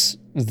is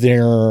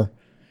the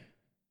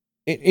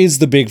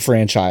big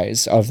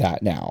franchise of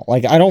that now.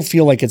 Like, I don't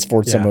feel like it's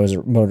Forza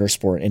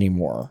Motorsport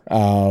anymore.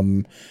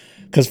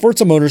 Because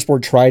Forza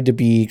Motorsport tried to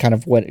be kind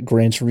of what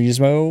Gran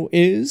Turismo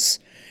is.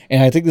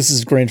 And I think this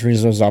is Gran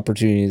Turismo's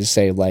opportunity to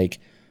say, like,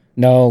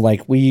 no,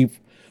 like we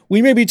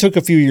maybe took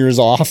a few years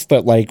off,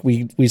 but like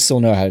we still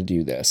know how to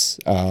do this.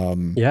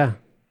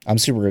 I'm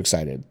super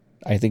excited.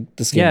 I think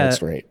this game looks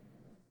great.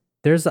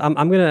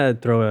 I'm gonna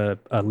throw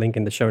a link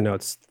in the show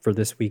notes for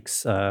this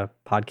week's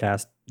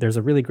podcast. There's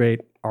a really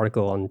great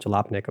article on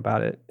Jalopnik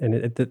about it, and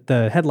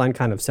the headline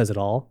kind of says it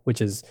all,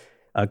 which is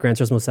Gran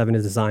Turismo 7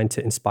 is designed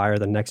to inspire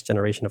the next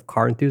generation of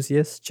car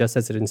enthusiasts, just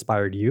as it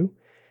inspired you.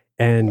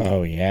 And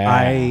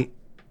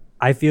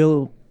I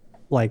feel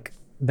like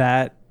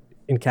that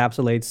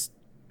encapsulates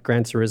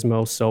Gran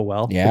Turismo so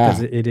well,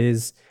 because it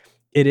is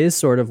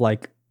sort of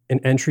like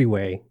an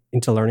entryway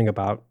into learning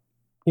about,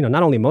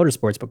 not only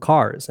motorsports, but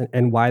cars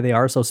and why they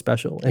are so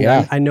special.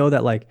 And I know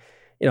that, like,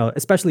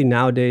 especially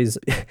nowadays,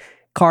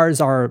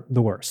 cars are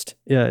the worst.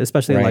 Yeah,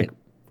 especially like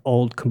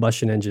old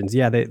combustion engines.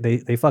 Yeah,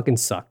 they fucking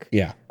suck.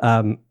 Yeah.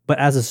 But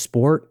as a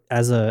sport,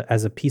 as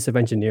a piece of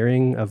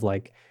engineering of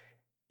like,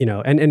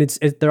 and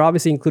they're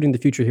obviously including the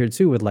future here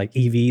too, with like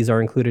EVs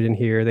are included in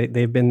here.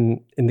 They've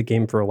been in the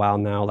game for a while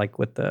now, like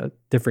with the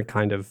different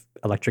kind of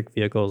electric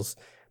vehicles.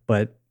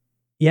 But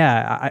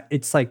yeah,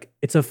 it's like,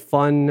 it's a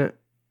fun,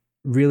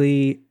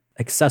 really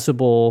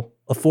accessible,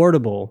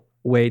 affordable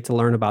way to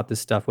learn about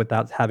this stuff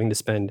without having to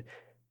spend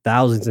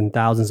thousands and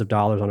thousands of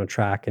dollars on a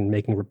track and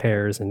making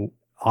repairs and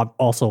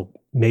also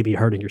maybe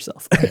hurting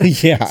yourself.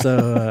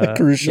 So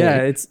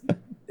crucially.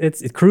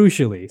 it's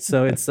crucially.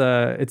 So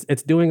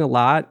it's doing a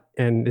lot,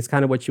 and it's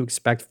kind of what you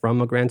expect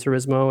from a Gran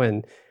Turismo.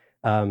 And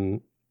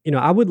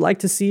I would like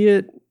to see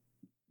it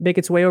make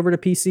its way over to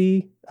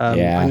PC.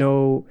 I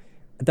know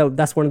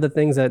that's one of the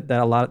things that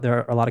there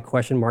are a lot of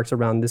question marks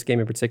around this game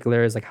in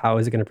particular, is like, how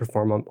is it going to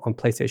perform on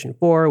PlayStation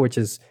 4, which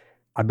is,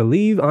 I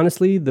believe,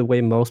 honestly, the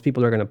way most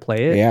people are going to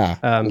play it. Yeah,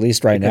 at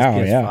least right now.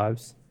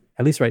 PS5s,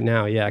 at least right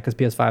now, yeah, because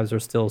PS5s are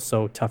still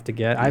so tough to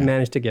get. I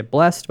managed to get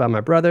blessed by my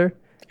brother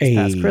this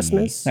past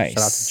Christmas. Nice.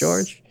 Shout out to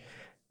George.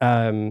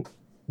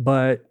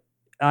 But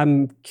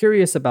I'm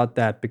curious about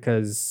that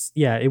because,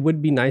 it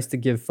would be nice to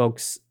give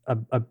folks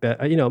a bit,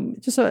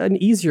 just an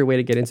easier way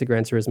to get into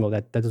Gran Turismo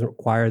that doesn't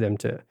require them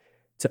to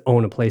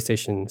own a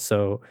PlayStation.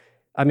 So,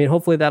 I mean,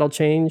 hopefully that'll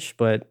change,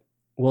 but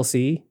we'll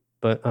see.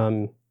 But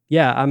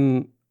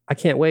I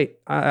can't wait.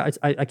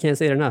 I can't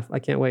say it enough. I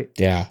can't wait.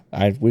 Yeah,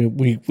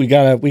 we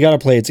gotta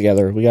play it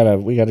together. We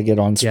gotta get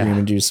on screen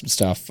and do some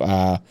stuff.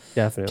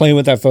 Definitely playing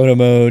with that photo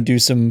mode. Do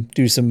some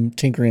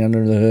tinkering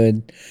under the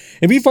hood.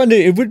 It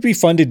would be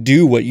fun to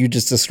do what you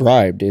just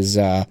described. Is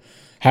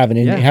have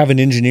an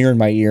engineer in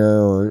my ear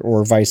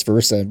or vice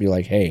versa, and be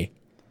like, hey,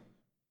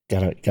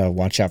 gotta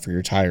watch out for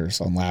your tires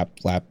on lap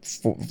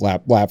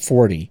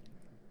 40.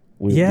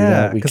 We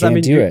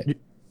can't do it.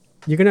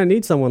 You're going to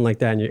need someone like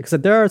that. Because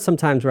there are some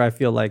times where I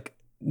feel like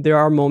there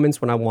are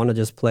moments when I want to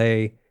just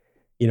play,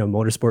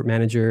 Motorsport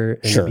Manager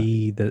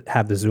and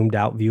have the zoomed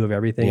out view of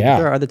everything. Yeah.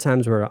 There are other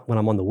times where when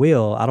I'm on the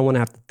wheel, I don't want to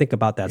have to think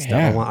about that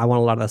stuff. I want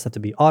a lot of that stuff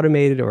to be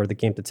automated or the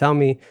game to tell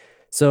me.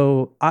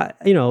 So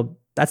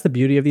that's the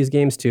beauty of these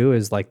games too,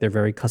 is like they're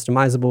very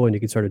customizable and you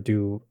can sort of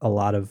you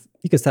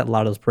can set a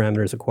lot of those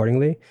parameters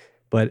accordingly.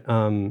 But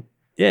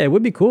it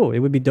would be cool. It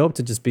would be dope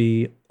to just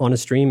be on a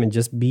stream and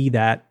just be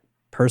that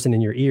person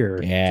in your ear,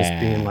 just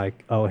being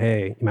like, oh,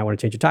 hey, you might want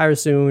to change your tires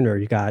soon, or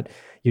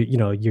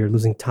you're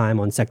losing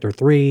time on sector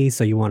 3,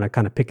 so you want to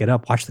kind of pick it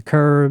up, watch the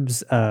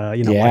curbs, watch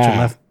your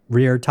left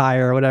rear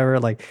tire or whatever.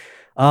 Like,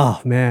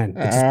 oh man,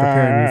 it's just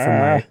preparing me for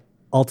my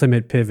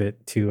ultimate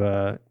pivot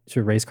to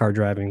race car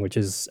driving, which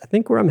is, I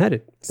think, where I'm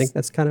headed. I think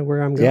that's kind of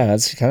where I'm going. Yeah,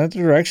 that's kind of the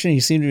direction you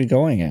seem to be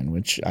going in,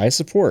 which I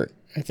support.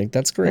 I think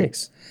that's great.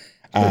 Thanks.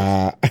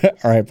 All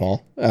right,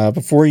 Paul.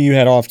 Before you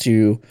head off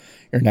to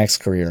your next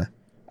career,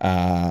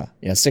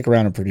 stick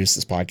around and produce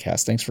this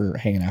podcast. Thanks for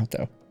hanging out,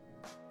 though.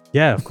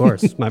 Yeah, of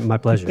course. my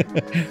pleasure.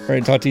 All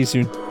right, talk to you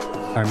soon.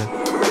 All right,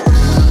 man.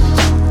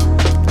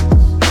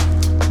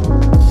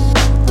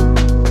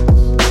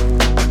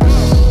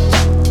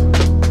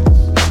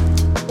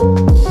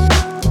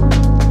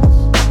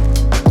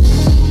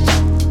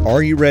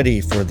 Are you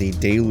ready for the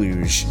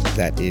deluge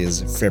that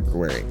is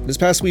February? This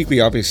past week, we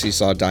obviously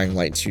saw Dying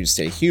Light 2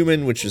 Stay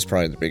Human, which is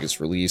probably the biggest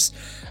release,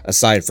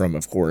 aside from,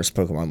 of course,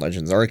 Pokemon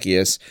Legends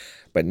Arceus.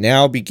 But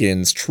now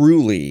begins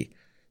truly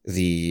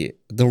the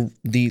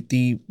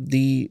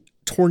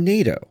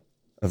tornado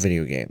of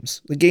video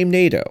games, the game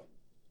NATO,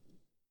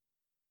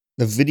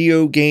 the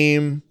video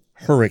game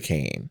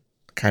hurricane.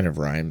 Kind of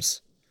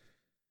rhymes.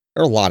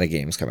 There are a lot of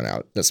games coming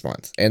out this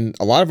month, and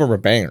a lot of them are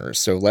bangers.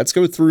 So let's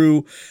go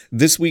through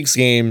this week's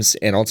games,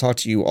 and I'll talk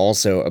to you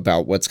also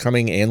about what's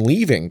coming and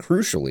leaving,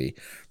 crucially,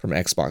 from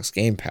Xbox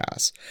Game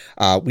Pass.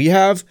 We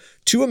have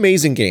 2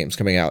 amazing games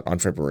coming out on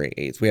February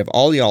 8th. We have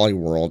OlliOlli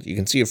World. You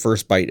can see a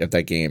first bite of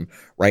that game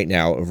right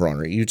now over on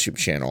our YouTube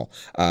channel.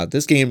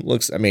 This game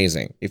looks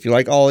amazing. If you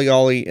like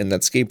OlliOlli and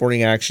that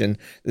skateboarding action,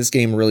 this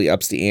game really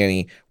ups the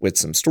ante with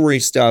some story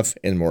stuff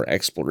and more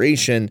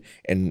exploration,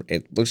 and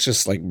it looks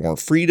just like more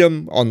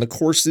freedom on the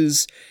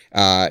courses.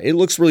 It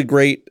looks really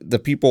great. The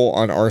people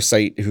on our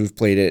site who've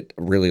played it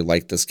really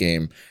like this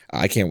game.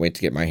 I can't wait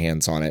to get my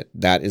hands on it.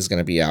 That is going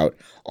to be out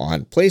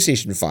on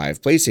PlayStation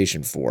 5,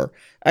 PlayStation 4,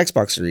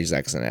 Xbox Series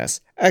X and S,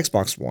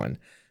 Xbox One,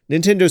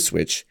 Nintendo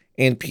Switch,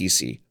 and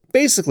PC.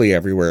 Basically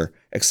everywhere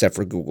except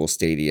for Google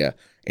Stadia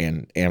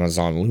and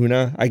Amazon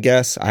Luna, I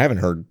guess. I haven't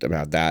heard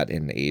about that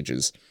in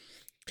ages.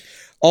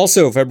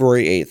 Also,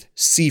 February 8th,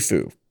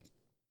 Sifu.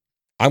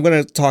 I'm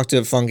going to talk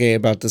to Funke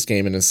about this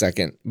game in a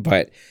second,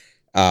 but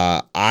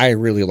I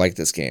really like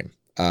this game.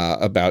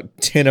 About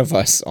 10 of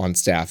us on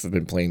staff have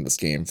been playing this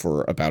game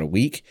for about a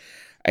week,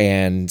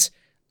 and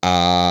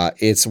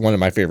it's one of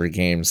my favorite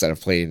games that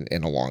I've played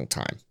in a long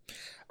time.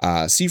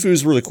 Sifu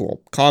is really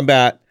cool.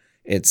 Combat,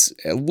 it's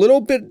a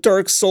little bit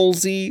Dark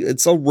Soulsy.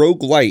 It's a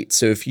roguelite,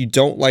 so if you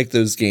don't like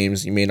those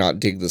games, you may not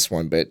dig this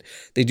one, but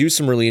they do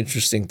some really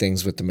interesting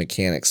things with the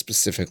mechanics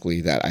specifically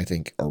that I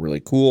think are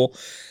really cool.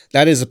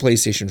 That is a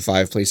PlayStation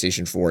 5,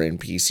 PlayStation 4, and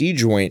PC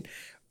joint.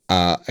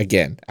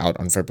 Again, out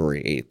on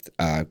February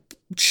 8th.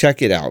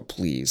 Check it out,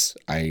 please.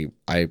 I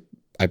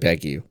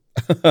beg you.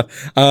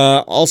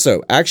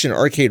 Also, Action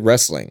Arcade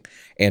Wrestling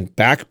and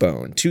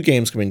Backbone, 2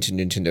 games coming to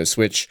Nintendo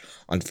Switch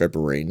on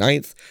February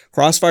 9th.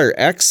 Crossfire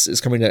X is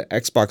coming to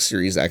Xbox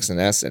Series X and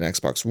S and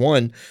Xbox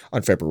One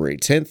on February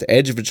 10th.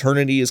 Edge of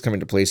Eternity is coming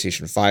to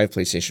PlayStation 5,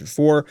 PlayStation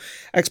 4,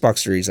 Xbox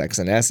Series X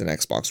and S and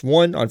Xbox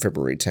One on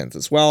February 10th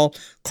as well.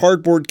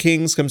 Cardboard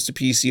Kings comes to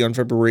PC on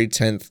February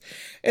 10th.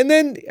 And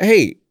then,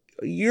 hey,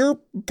 you're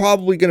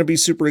probably going to be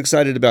super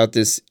excited about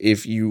this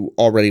if you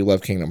already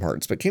love Kingdom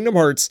Hearts. But Kingdom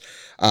Hearts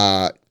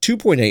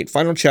 2.8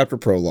 Final Chapter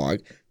Prologue,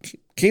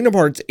 Kingdom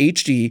Hearts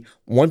HD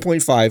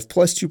 1.5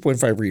 plus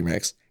 2.5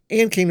 Remix,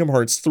 and Kingdom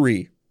Hearts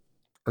 3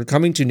 are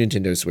coming to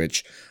Nintendo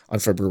Switch on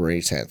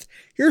February 10th.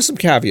 Here are some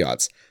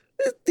caveats.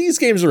 These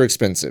games are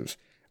expensive.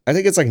 I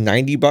think it's like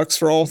 $90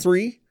 for all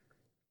three.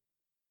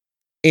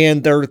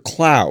 And they're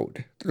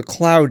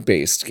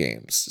cloud-based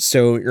games.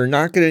 So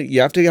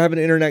you have to have an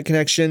internet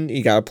connection.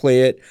 You got to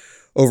play it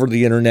over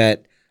the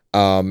internet.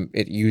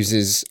 It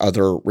uses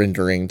other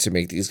rendering to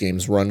make these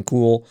games run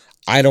cool.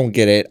 I don't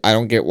get it. I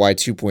don't get why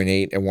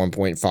 2.8 and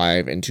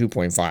 1.5 and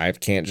 2.5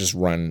 can't just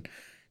run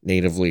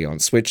natively on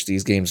Switch.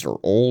 These games are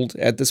old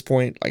at this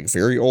point, like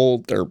very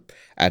old. They're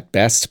at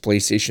best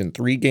PlayStation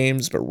 3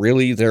 games, but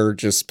really they're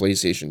just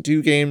PlayStation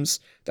 2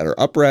 games that are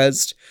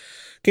up-resed.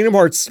 Kingdom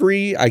Hearts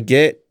 3, I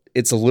get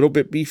it's a little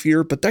bit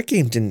beefier, but that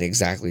game didn't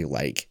exactly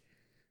like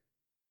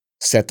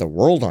set the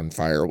world on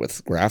fire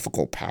with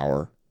graphical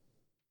power.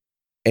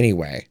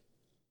 Anyway,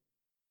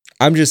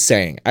 I'm just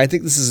saying, I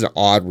think this is an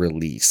odd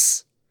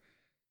release.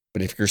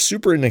 But if you're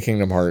super into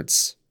Kingdom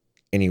Hearts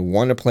and you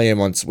want to play them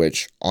on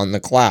Switch on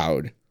the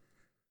cloud,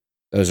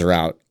 those are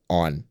out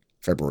on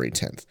February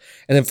 10th.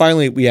 And then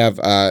finally, we have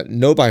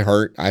No by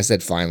Heart. I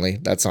said finally.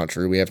 That's not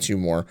true. We have two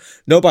more.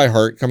 No by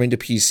Heart coming to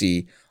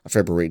PC on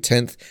February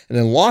 10th. And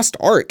then Lost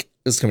Ark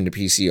is coming to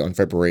PC on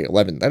February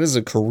 11th. That is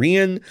a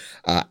Korean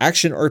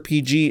action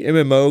RPG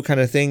MMO kind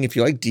of thing. If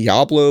you like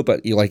Diablo,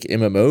 but you like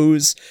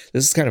MMOs,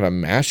 this is kind of a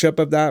mashup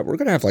of that. We're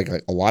going to have like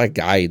a lot of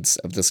guides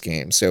of this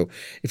game. So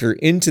if you're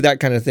into that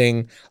kind of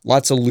thing,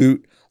 lots of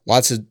loot,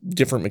 lots of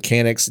different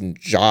mechanics and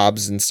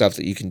jobs and stuff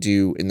that you can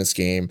do in this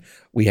game,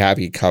 we have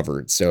you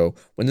covered. So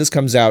when this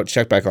comes out,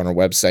 check back on our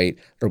website.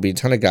 There'll be a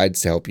ton of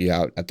guides to help you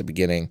out at the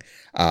beginning.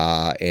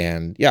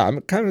 And yeah, I'm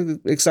kind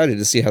of excited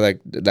to see how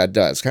that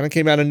does. Kind of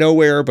came out of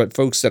nowhere, but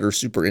folks that are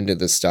super into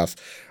this stuff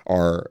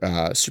are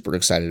super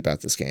excited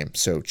about this game.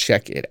 So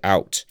check it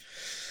out.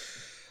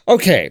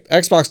 Okay,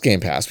 Xbox Game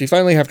Pass. We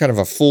finally have kind of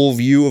a full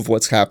view of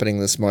what's happening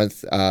this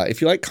month.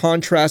 If you like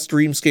Contrast,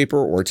 Dreamscaper,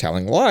 or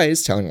Telling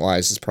Lies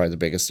is probably the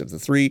biggest of the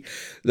three.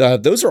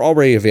 Those are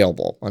already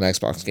available on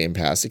Xbox Game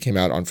Pass. It came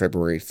out on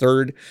February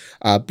 3rd.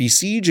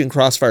 Besiege and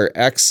Crossfire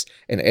X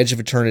and Edge of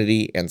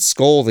Eternity and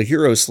Skull the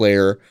Hero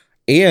Slayer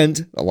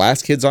and The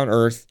Last Kids on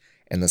Earth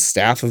and The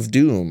Staff of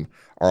Doom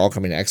are all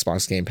coming to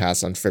Xbox Game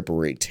Pass on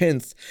February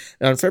 10th.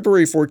 And on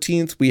February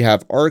 14th, we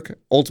have Ark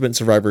Ultimate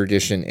Survivor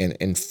Edition and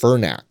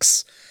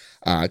Infernax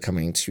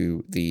coming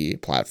to the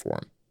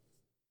platform.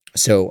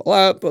 So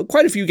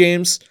quite a few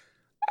games.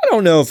 I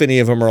don't know if any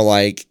of them are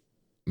like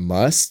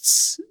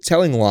musts.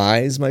 Telling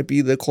Lies might be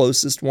the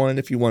closest one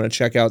if you want to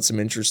check out some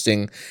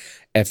interesting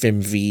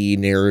FMV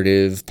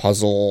narrative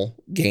puzzle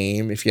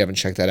game. If you haven't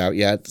checked that out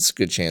yet, it's a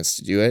good chance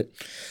to do it.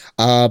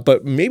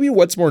 But maybe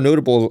what's more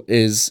notable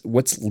is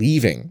what's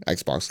leaving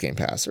Xbox Game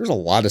Pass. There's a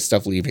lot of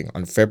stuff leaving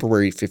on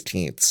February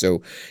 15th.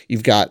 So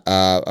you've got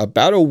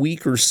about a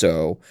week or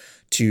so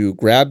to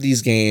grab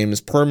these games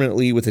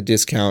permanently with a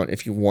discount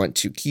if you want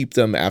to keep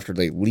them after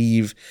they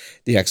leave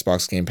the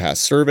Xbox Game Pass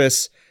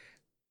service.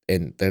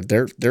 And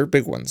they're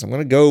big ones. I'm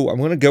gonna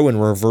go in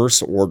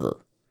reverse order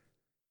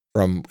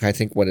from I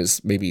think what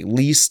is maybe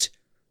least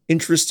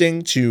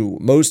interesting to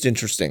most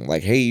interesting.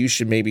 Like, hey, you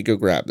should maybe go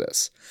grab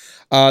this.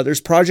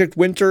 There's Project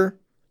Winter.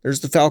 There's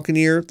the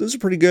Falconeer. Those are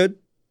pretty good.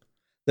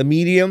 The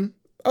Medium.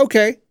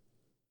 Okay.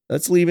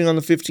 That's leaving on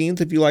the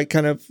 15th if you like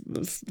kind of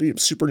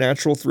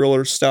supernatural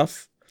thriller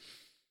stuff.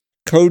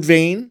 Code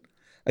Vein,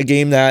 a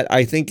game that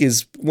I think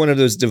is one of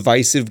those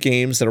divisive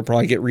games that'll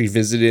probably get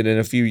revisited in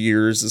a few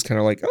years. Is kind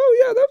of like, oh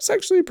yeah, that was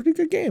actually a pretty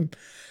good game.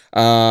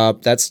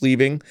 That's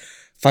leaving.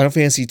 Final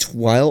Fantasy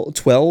 12,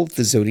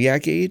 The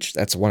Zodiac Age.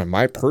 That's one of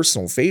my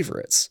personal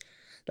favorites.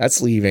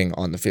 That's leaving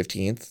on the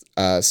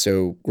 15th.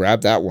 So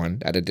grab that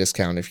one at a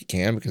discount if you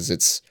can, because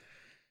it's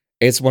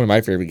one of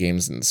my favorite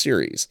games in the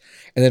series.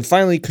 And then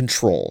finally,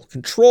 Control.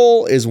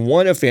 Control is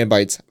one of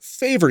Fanbyte's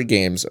favorite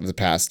games of the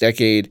past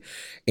decade,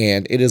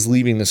 and it is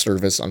leaving the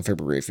service on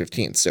February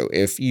 15th. So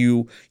if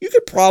you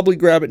could probably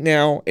grab it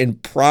now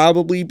and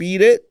probably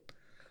beat it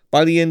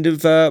by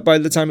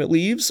the time it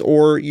leaves,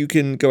 or you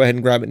can go ahead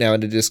and grab it now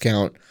at a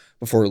discount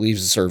before it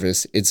leaves the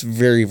service. It's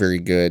very, very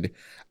good.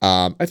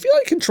 I feel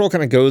like Control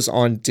kind of goes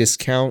on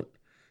discount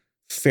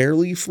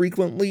fairly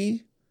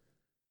frequently.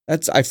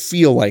 I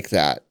feel like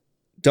that.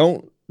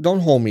 Don't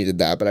hold me to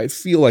that, but I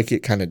feel like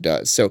it kind of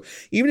does. So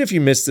even if you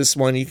miss this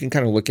one, you can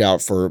kind of look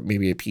out for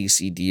maybe a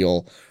PC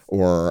deal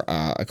or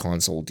a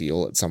console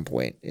deal at some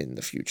point in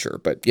the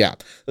future. But yeah,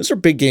 those are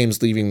big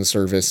games leaving the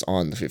service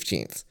on the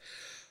 15th.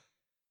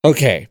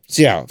 Okay,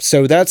 so yeah,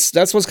 so that's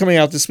what's coming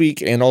out this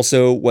week, and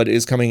also what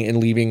is coming and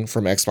leaving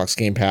from Xbox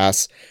Game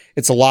Pass.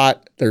 It's a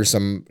lot. There's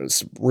some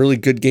really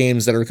good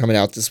games that are coming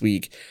out this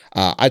week.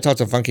 I talked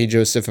to Funky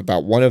Joseph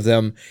about one of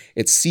them.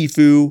 It's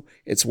Sifu.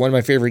 It's one of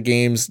my favorite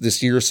games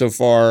this year so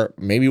far.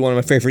 Maybe one of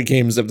my favorite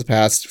games of the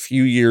past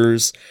few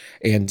years.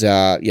 And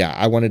yeah,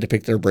 I wanted to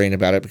pick their brain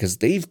about it because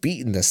they've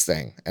beaten this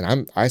thing,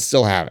 and I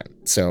still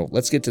haven't. So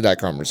let's get to that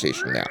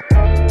conversation now.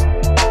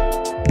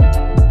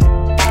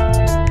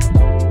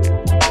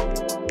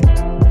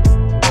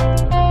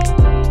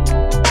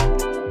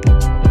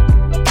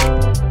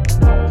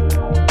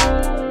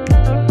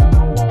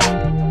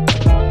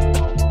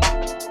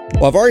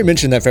 Well, I've already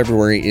mentioned that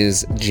February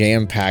is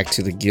jam-packed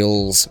to the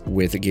gills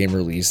with game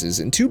releases,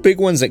 and two big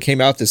ones that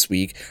came out this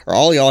week are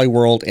OlliOlli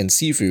World and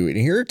Sifu, and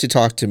here to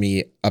talk to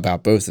me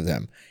about both of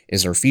them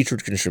is our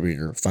featured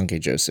contributor, Funky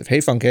Joseph. Hey,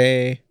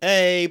 Funky.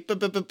 Hey,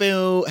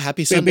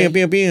 happy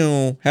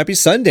Sunday. Happy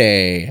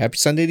Sunday. Happy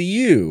Sunday to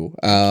you.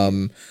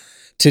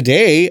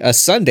 Today, a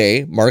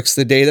Sunday, marks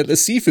the day that the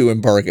Sifu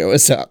embargo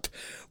is up,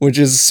 which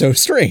is so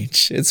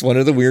strange. It's one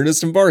of the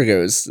weirdest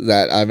embargoes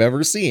that I've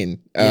ever seen.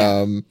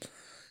 Yeah.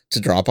 To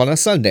drop on a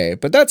Sunday,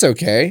 but that's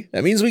okay.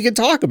 That means we can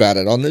talk about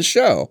it on this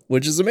show,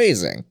 which is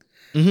amazing.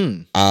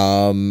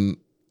 Mm-hmm.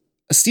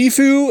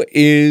 Sifu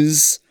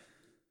is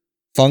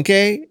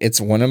funky. It's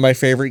one of my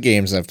favorite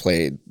games I've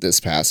played this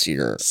past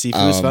year.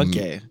 Sifu's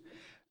funky.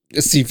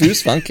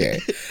 Sifu's funky.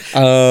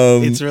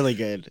 It's really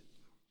good.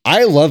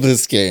 I love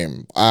this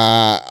game.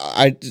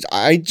 I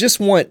just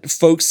want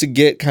folks to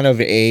get kind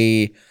of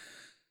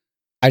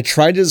I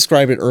tried to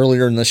describe it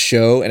earlier in the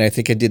show, and I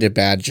think I did a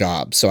bad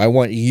job. So I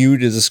want you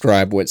to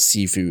describe what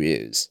Sifu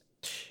is.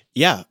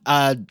 Yeah,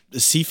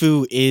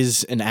 Sifu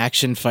is an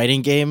action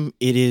fighting game.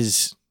 It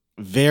is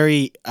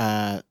very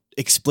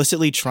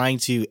explicitly trying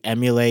to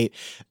emulate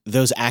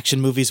those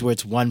action movies where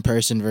it's one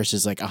person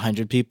versus like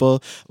 100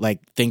 people. Like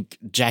think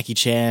Jackie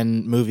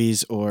Chan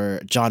movies or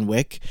John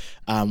Wick,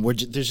 where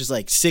there's just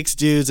like 6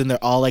 dudes and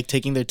they're all like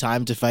taking their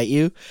time to fight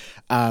you,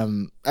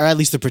 or at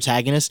least the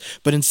protagonist.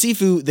 But in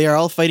Sifu, they are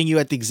all fighting you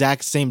at the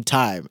exact same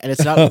time, and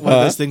it's not one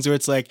of those things where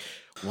it's like,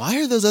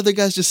 why are those other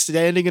guys just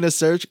standing in a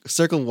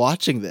circle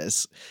watching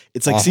this?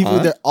 It's like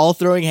Sifu, they're all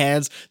throwing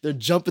hands, they're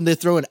jumping, they're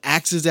throwing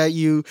axes at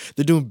you,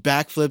 they're doing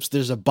backflips,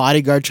 there's a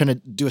bodyguard trying to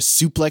do a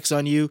suplex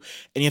on you,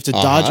 and you have to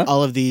dodge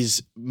all of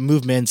these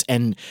movements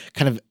and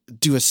kind of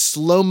do a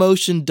slow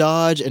motion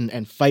dodge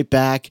and fight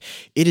back.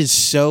 It is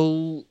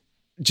so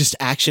just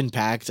action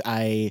packed.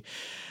 I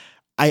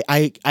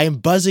am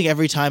buzzing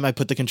every time I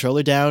put the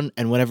controller down,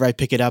 and whenever I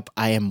pick it up,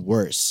 I am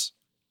worse.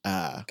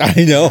 I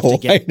know.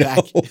 Get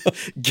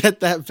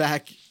that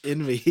back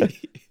in me.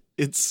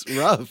 It's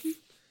rough.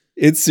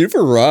 It's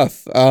super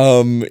rough.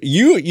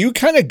 You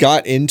kind of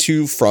got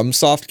into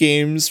FromSoft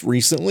games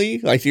recently.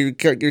 Like you're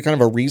kind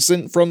of a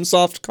recent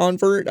FromSoft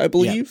convert, I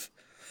believe.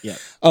 Yeah.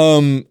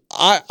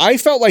 I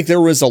felt like there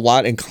was a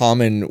lot in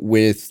common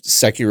with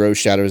Sekiro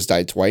Shadows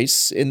Die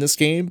Twice in this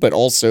game, but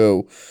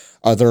also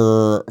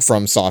other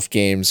FromSoft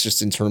games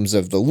just in terms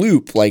of the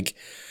loop. Like,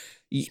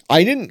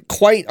 I didn't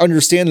quite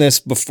understand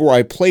this before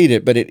I played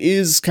it, but it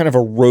is kind of a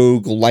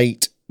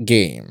roguelite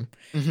game,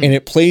 and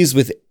it plays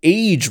with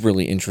age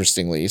really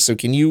interestingly. So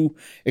can you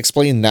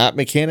explain that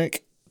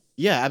mechanic?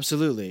 Yeah,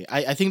 absolutely.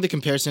 I think the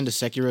comparison to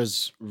Sekiro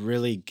is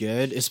really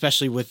good,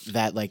 especially with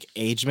that like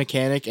age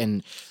mechanic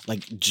and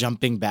like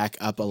jumping back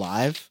up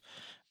alive.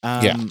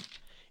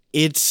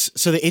 It's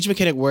so the age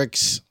mechanic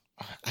works.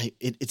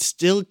 It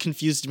still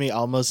confused me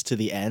almost to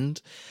the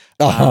end.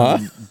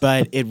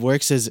 But it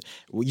works as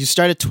you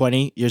start at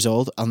 20 years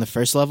old on the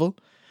first level.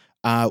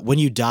 When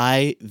you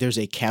die, there's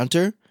a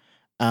counter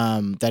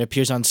that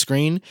appears on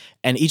screen,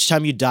 and each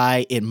time you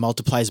die, it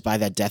multiplies by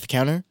that death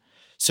counter.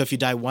 So if you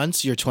die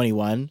once, you're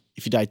 21.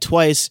 If you die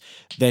twice,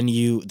 then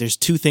there's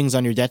 2 things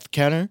on your death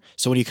counter.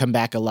 So when you come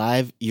back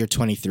alive, you're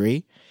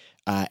 23,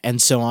 and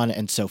so on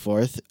and so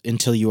forth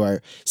until you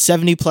are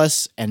 70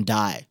 plus and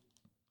die.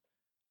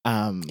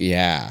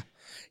 Yeah,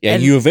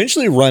 you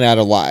eventually run out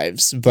of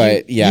lives,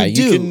 but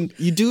you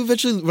do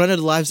eventually run out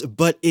of lives,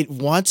 but it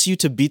wants you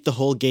to beat the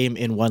whole game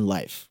in one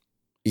life.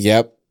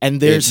 Yep.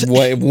 And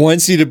it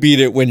wants you to beat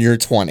it when you're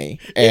 20.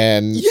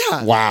 And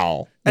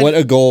wow, what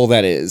a goal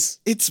that is.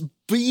 It's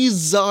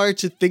bizarre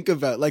to think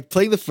about, like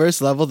playing the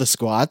first level, the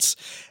squats,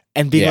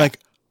 and being like,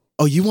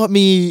 oh, you want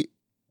me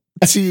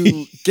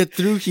to get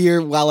through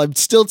here while I'm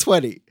still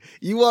 20?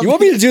 You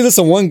want me to do this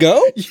in one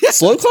go? Yeah.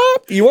 Slow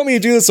clap? You want me to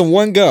do this in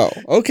one go?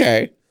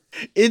 Okay.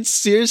 It's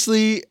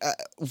seriously,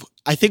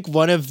 I think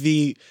one of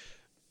the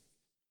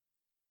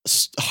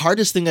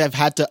hardest thing that I've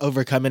had to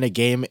overcome in a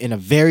game in a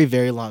very,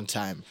 very long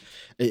time.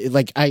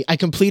 I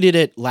completed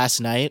it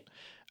last night.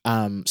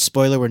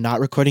 Spoiler, we're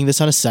not recording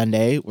this on a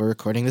Sunday. We're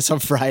recording this on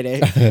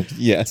Friday.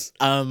 Yes.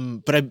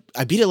 But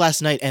I beat it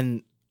last night,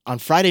 and on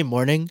Friday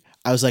morning,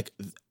 I was like,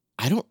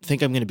 I don't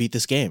think I'm going to beat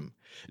this game.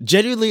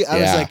 Genuinely, I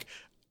was like,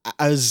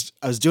 I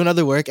was doing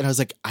other work, and I was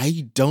like,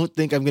 I don't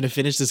think I'm going to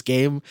finish this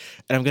game,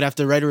 and I'm going to have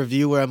to write a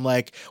review where I'm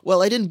like,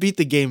 well, I didn't beat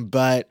the game,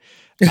 but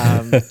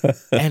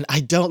And I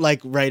don't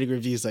like writing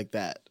reviews like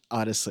that,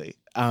 honestly.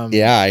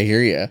 Yeah, I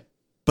hear you.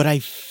 But I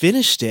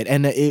finished it,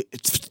 and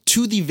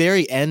to the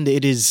very end,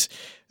 it is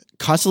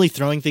constantly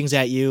throwing things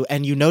at you,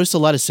 and you notice a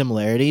lot of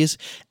similarities,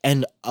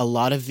 and a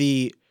lot of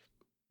the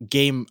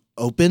game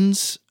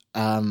opens.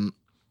 I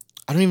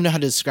don't even know how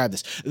to describe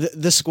this.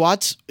 The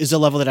squats is a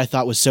level that I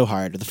thought was so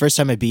hard. The first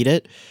time I beat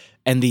it,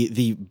 and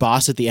the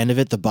boss at the end of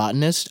it, the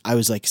botanist, I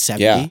was like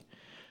 70.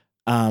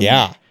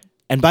 Yeah.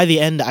 And by the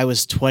end, I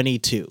was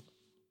 22.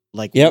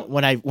 Like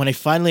when I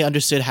finally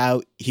understood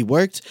how he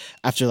worked,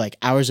 after like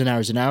hours and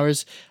hours and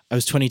hours, I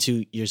was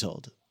 22 years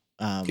old.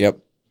 And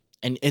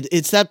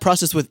it's that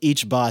process with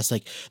each boss.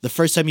 Like the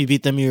first time you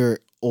beat them, you're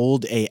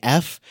old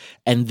AF,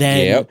 and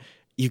then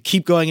you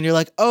keep going and you're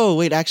like, oh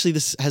wait, actually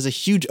this has a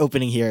huge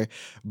opening here,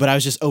 but I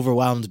was just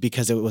overwhelmed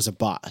because it was a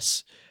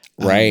boss.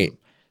 Right.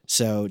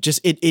 So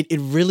just it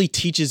really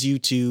teaches you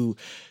to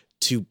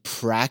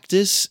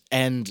practice.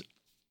 And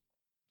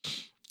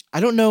I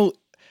don't know,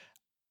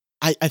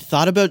 I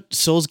thought about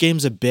Souls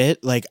games a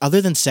bit. Like other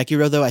than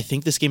Sekiro though, I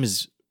think this game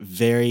is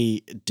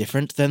very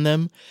different than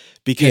them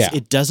because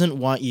it doesn't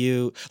want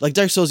you, like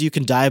Dark Souls, you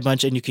can die a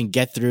bunch and you can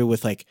get through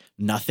with like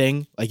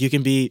nothing. Like you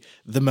can be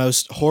the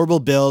most horrible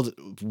build,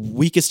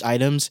 weakest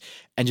items,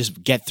 and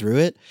just get through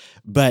it.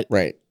 But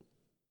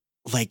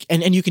like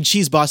and you can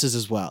cheese bosses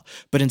as well.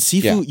 But in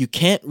Sifu, you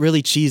can't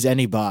really cheese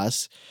any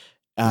boss.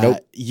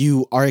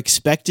 You are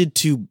expected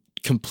to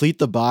complete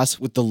the boss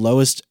with the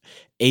lowest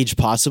age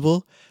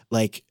possible,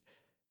 like,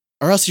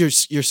 or else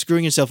you're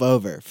screwing yourself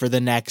over for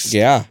the next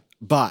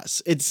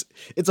boss. It's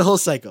a whole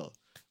cycle.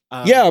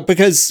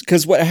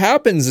 Because what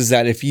happens is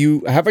that if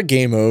you have a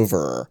game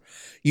over,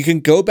 you can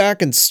go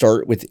back and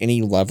start with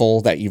any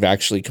level that you've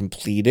actually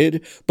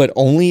completed, but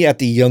only at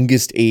the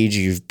youngest age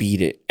you've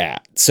beat it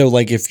at. So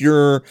like if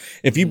you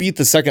beat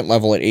the second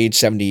level at age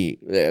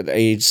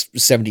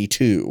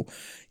 72,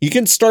 you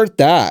can start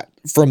that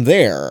from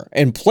there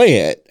and play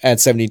it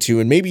at 72,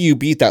 and maybe you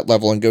beat that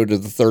level and go to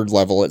the third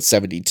level at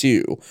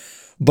 72.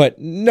 But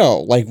no,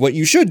 like what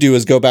you should do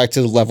is go back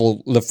to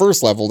the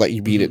first level that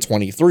you beat at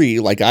 23,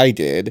 like I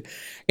did,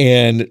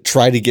 and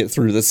try to get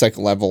through the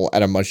second level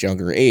at a much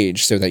younger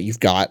age so that you've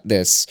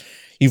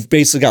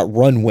basically got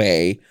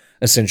runway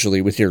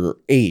essentially with your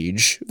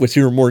age, with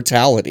your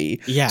mortality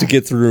to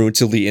get through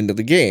till the end of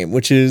the game,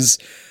 which is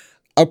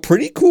a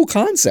pretty cool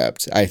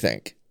concept, I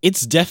think.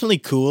 It's definitely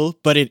cool,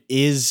 but it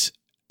is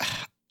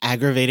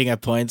aggravating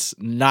at points,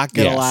 not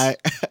gonna lie.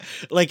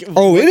 Like,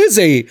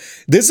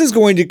 this is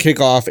going to kick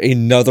off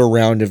another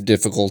round of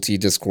difficulty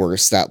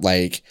discourse that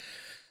like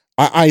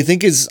I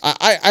think is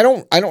I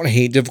don't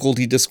hate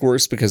difficulty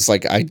discourse because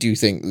like I do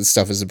think this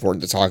stuff is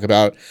important to talk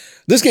about.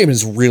 This game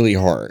is really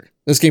hard.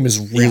 This game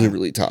is really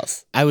really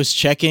tough. I was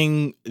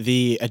checking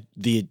the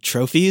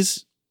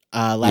trophies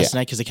last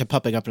night because they kept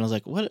popping up, and I was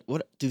like, what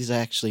do these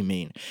actually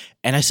mean?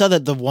 And I saw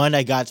that the one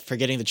I got for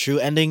getting the true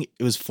ending,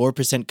 it was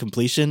 4%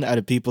 completion out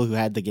of people who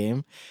had the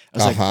game. I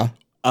was like,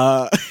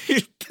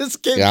 this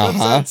game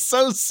comes out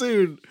so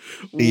soon.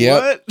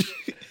 What?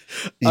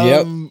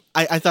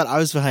 I thought I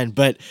was behind,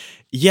 but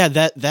yeah,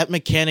 that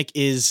mechanic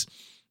is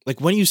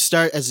like when you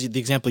start, as the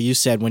example you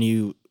said, when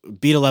you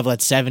beat a level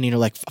at 70 and you're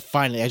like,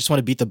 finally, I just want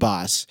to beat the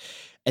boss.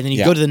 And then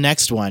you go to the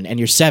next one and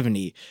you're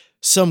 70.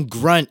 Some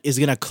grunt is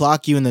going to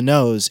clock you in the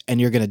nose and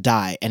you're going to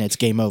die and it's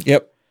game over.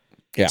 Yep.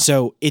 Yeah.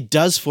 So it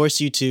does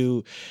force you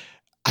to,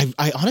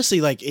 I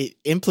honestly like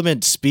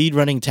implement speed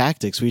running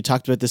tactics. We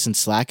talked about this in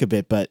Slack a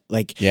bit, but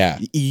like,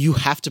 you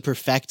have to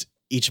perfect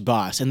each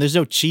boss and there's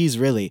no cheese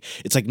really.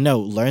 It's like, no,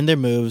 learn their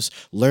moves,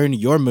 learn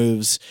your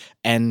moves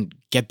and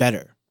get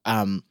better.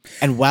 And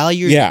while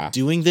you're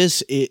doing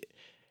this,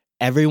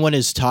 everyone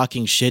is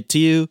talking shit to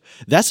you.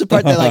 That's the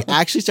part that like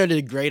actually started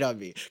to grate on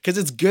me because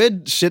it's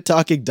good shit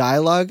talking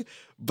dialogue,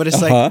 but it's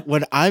like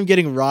when I'm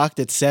getting rocked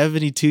at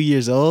 72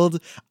 years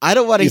old, I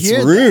don't want to hear.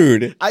 It's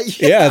rude.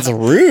 It's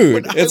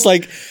rude. It's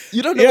like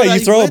you don't know. Yeah, you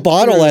throw a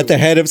bottle at the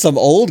head of some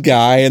old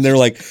guy, and they're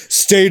like,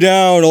 "Stay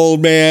down,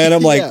 old man."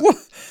 I'm like, what?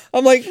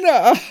 I'm like,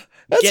 no,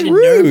 that's getting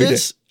rude.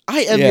 Nervous?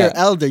 I am your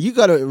elder. You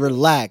got to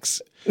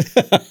relax.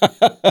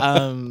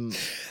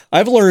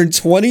 I've learned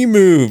 20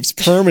 moves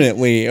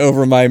permanently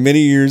over my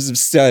many years of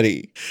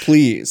study.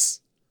 Please.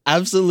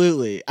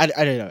 Absolutely. I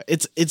don't know.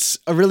 It's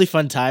a really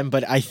fun time,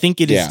 but I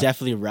think it is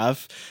definitely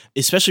rough,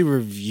 especially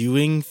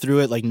reviewing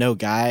through it like no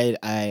guide.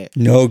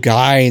 No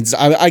guides.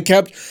 I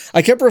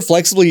kept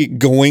reflexively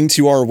going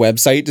to our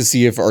website to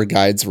see if our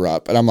guides were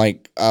up, and I'm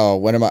like, oh,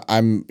 what am I?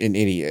 I'm an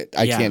idiot.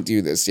 I can't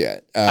do this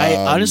yet. I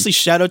honestly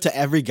shout out to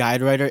every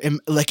guide writer and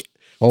like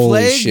holy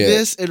playing shit.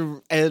 this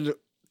and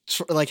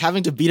like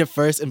having to beat it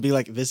first and be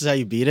like, this is how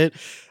you beat it.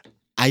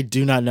 I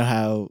do not know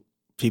how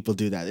people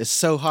do that. It's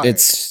so hard.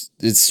 It's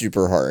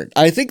super hard.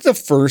 I think the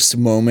first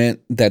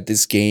moment that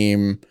this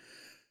game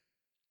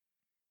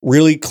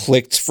really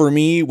clicked for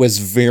me was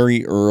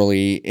very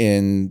early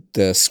in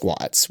the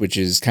Squats, which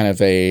is kind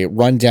of a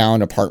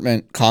rundown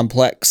apartment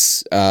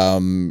complex.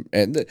 And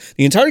the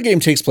entire game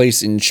takes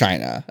place in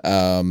China.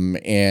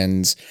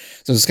 And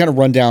so it's kind of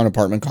rundown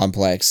apartment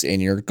complex,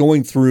 and you're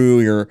going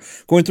through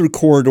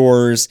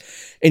corridors,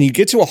 and you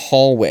get to a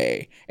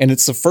hallway, and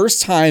it's the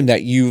first time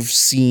that you've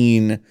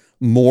seen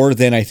more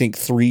than, I think,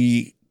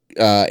 3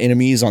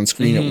 enemies on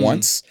screen at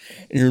once.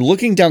 And you're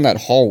looking down that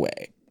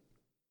hallway,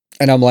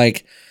 and I'm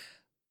like,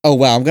 oh,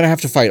 wow, I'm going to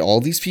have to fight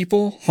all these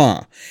people?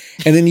 Huh.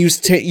 And then you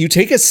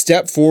take a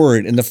step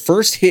forward, and the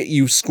first hit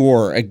you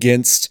score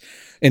against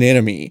an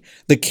enemy,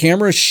 the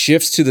camera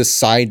shifts to the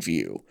side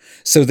view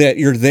so that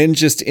you're then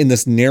just in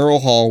this narrow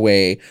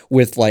hallway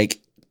with like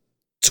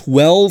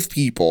 12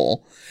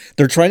 people.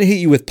 They're trying to hit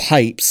you with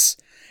pipes.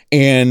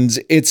 And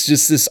it's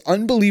just this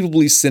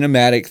unbelievably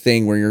cinematic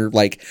thing where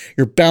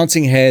you're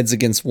bouncing heads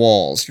against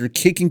walls. You're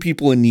kicking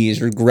people in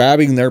knees. You're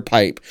grabbing their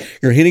pipe.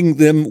 You're hitting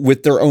them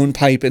with their own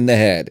pipe in the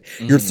head.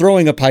 You're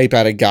throwing a pipe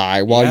at a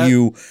guy while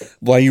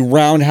you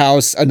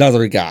roundhouse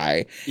another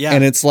guy. Yeah.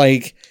 And it's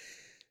like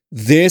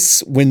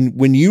this,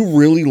 when you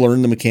really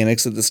learn the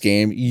mechanics of this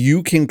game,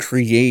 you can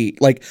create,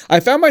 like, I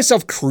found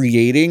myself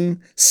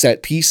creating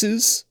set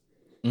pieces.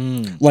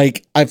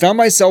 Like, I found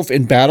myself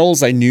in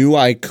battles I knew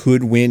I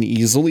could win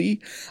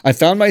easily. I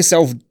found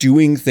myself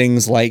doing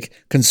things like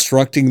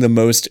constructing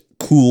the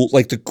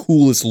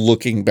coolest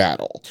looking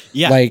battle.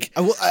 Yeah, like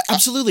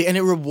absolutely, and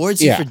it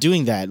rewards you for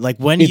doing that. Like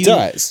when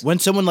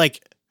someone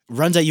like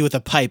runs at you with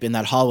a pipe in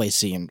that hallway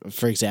scene,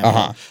 for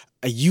example,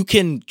 you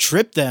can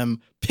trip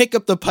them, pick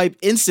up the pipe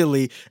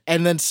instantly,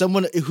 and then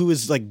someone who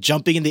is like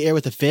jumping in the air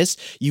with a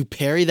fist, you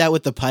parry that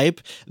with the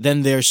pipe,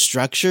 then their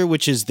structure,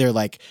 which is their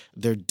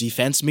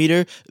defense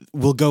meter,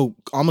 will go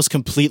almost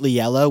completely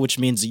yellow, which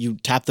means you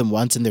tap them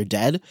once and they're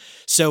dead.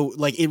 So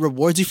like it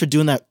rewards you for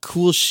doing that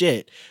cool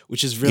shit,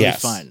 which is really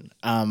fun.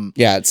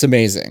 Yeah, it's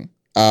amazing.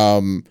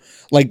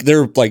 Like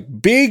they're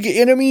like big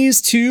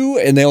enemies too,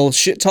 and they'll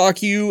shit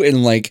talk you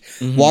and like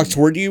walk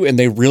toward you, and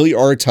they really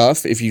are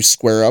tough if you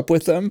square up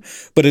with them.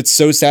 But it's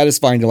so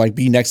satisfying to like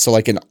be next to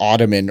like an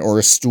ottoman or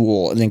a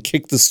stool and then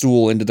kick the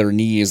stool into their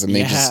knees, and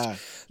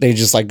they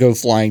just like go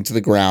flying to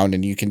the ground,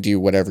 and you can do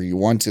whatever you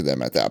want to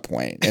them at that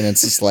point. And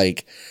it's just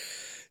like,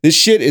 this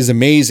shit is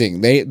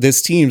amazing.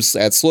 This team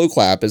at Slow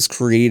Clap has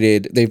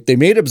created. They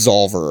made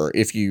Absolver.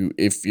 If you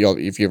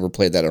ever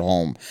played that at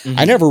home,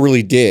 I never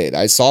really did.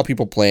 I saw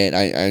people play it.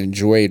 I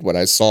enjoyed what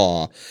I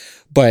saw,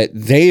 but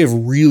they have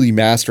really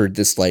mastered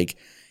this like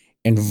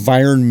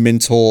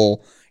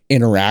environmental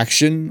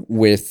interaction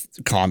with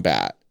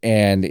combat,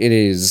 and it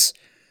is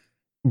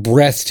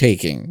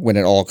breathtaking when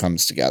it all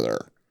comes together.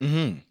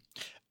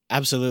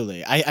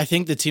 Absolutely. I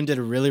think the team did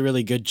a really,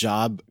 really good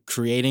job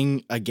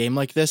creating a game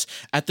like this.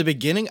 At the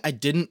beginning, I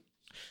didn't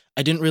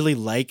really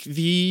like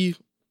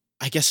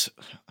I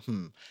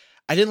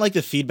didn't like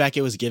the feedback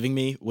it was giving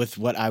me with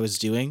what I was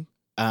doing.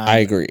 I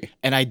agree.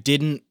 And I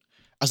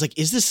was like,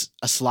 is this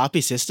a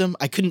sloppy system?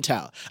 I couldn't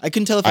tell. I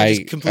couldn't tell if I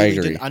just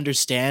completely didn't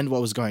understand what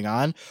was going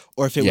on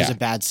or if it was a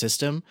bad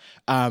system.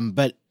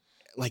 But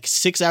like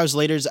 6 hours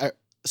later,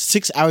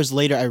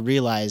 I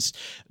realized,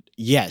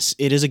 yes,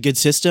 it is a good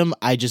system.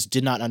 I just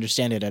did not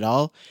understand it at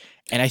all.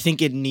 And I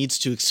think it needs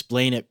to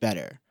explain it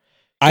better.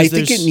 I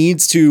think it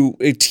needs to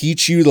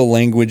teach you the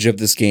language of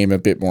this game a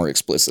bit more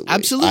explicitly.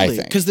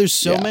 Absolutely. Because there's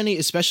so many,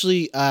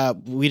 especially,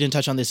 we didn't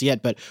touch on this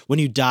yet, but when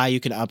you die, you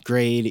can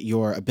upgrade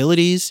your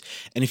abilities.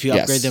 And if you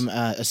upgrade them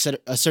a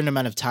certain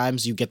amount of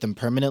times, you get them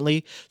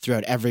permanently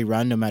throughout every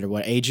run, no matter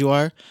what age you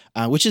are,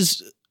 which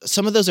is,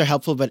 some of those are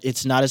helpful, but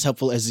it's not as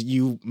helpful as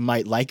you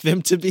might like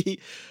them to be.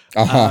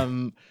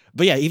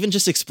 But yeah, even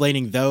just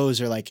explaining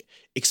those, or like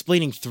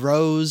explaining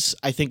throws,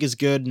 I think is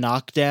good.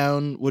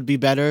 Knockdown would be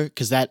better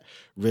because that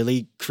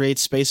really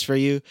creates space for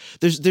you.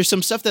 There's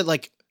some stuff that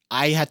like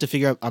I had to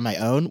figure out on my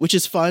own, which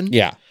is fun.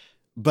 Yeah.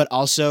 But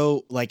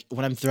also like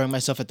when I'm throwing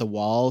myself at the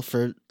wall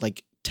for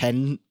like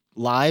 10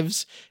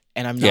 lives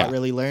and I'm not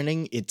really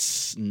learning,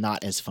 it's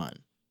not as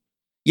fun.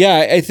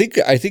 Yeah, I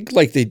think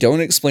like they don't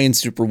explain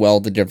super well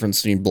the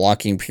difference between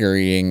blocking,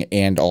 parrying,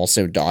 and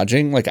also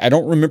dodging. Like I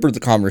don't remember the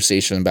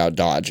conversation about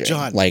dodging.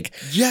 John, like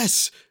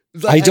yes,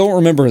 I don't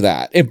remember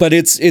that. But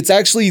it's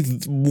actually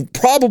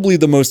probably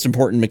the most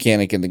important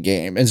mechanic in the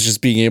game. Is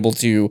just being able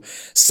to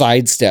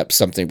sidestep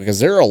something, because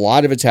there are a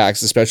lot of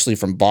attacks, especially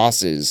from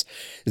bosses,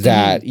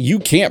 that you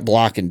can't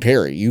block and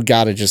parry. You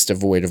got to just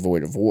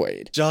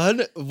avoid.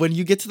 John, when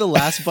you get to the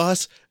last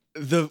boss,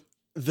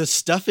 the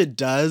stuff it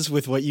does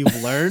with what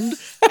you've learned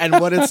and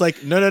what it's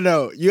like,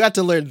 no, you have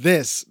to learn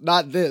this,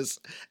 not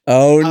this.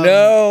 Oh,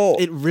 no.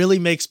 It really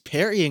makes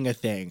parrying a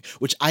thing,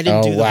 which I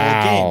didn't do the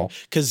whole game,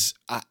 because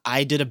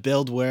I did a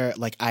build where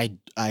like I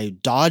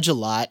dodge a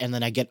lot and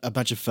then I get a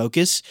bunch of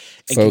focus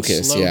and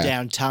can slow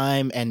down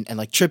time and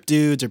like trip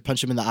dudes or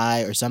punch them in the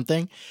eye or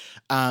something.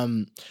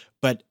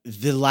 But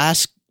the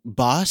last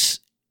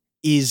boss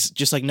is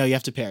just like, no, you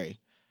have to parry.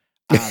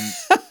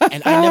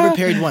 And I never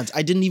parried once.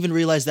 I didn't even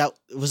realize that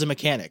was a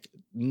mechanic.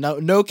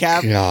 No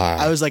cap. God.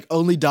 I was like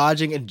only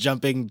dodging and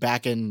jumping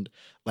back and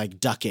like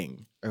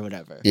ducking or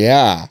whatever.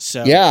 Yeah.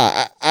 So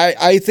yeah,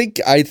 I think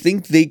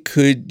they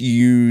could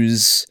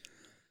use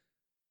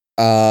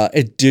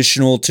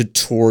additional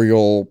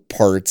tutorial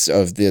parts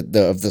of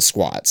the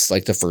squats,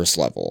 like the first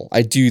level.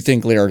 I do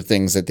think there are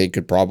things that they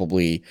could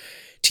probably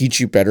teach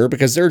you better,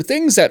 because there are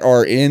things that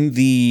are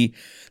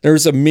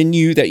there's a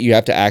menu that you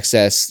have to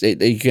access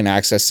that you can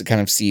access to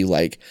kind of see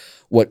like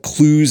what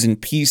clues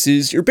and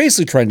pieces you're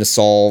basically trying to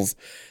solve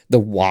the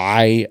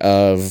why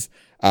of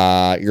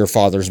your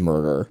father's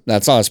murder.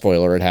 That's not a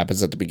spoiler. It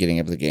happens at the beginning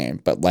of the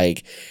game, but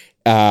like,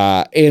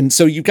 and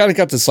so you kind of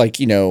got this like,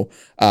 you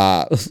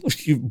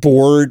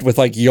board with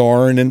like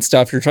yarn and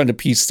stuff. You're trying to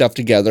piece stuff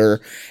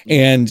together,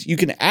 and you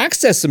can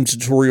access some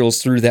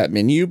tutorials through that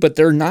menu, but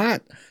they're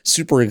not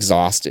super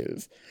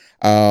exhaustive.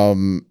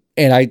 And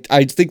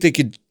I think they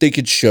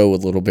could show a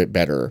little bit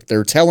better.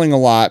 They're telling a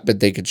lot, but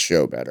they could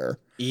show better.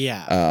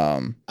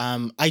 Yeah.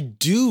 I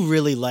do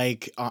really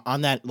like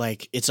on that,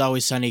 like It's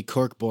Always Sunny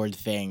corkboard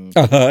thing.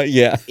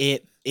 Yeah.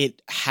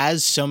 It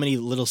has so many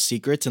little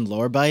secrets and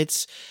lore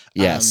bites.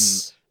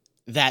 Yes.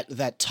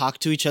 That talk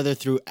to each other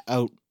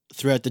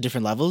throughout the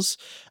different levels.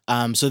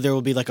 So there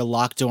will be like a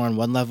locked door on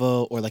one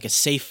level or like a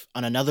safe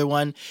on another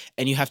one,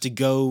 and you have to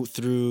go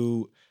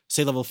through,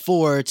 say, level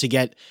 4 to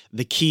get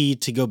the key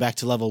to go back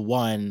to level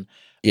 1.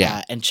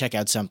 Yeah. And check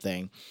out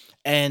something.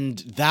 And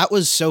that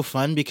was so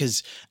fun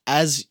because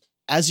as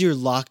you're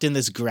locked in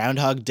this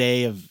Groundhog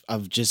Day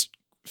of just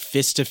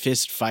fist to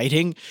fist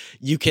fighting,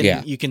 you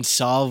can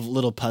solve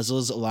little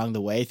puzzles along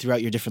the way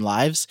throughout your different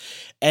lives.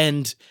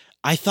 And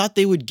I thought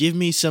they would give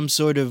me some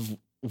sort of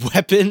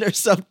weapon or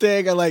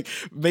something, or like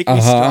make me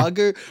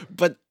stronger,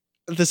 but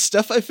the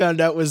stuff I found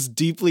out was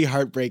deeply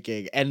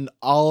heartbreaking and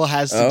all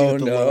has to do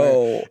with the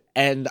lore.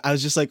 And I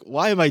was just like,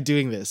 why am I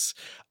doing this?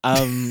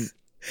 And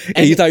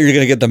you thought you were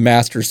going to get the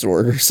Master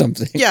Sword or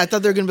something. Yeah, I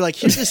thought they were going to be like,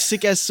 here's a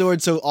sick-ass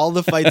sword so all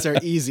the fights are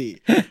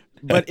easy.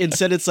 But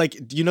instead it's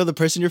like, do you know the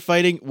person you're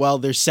fighting? Well,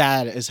 they're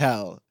sad as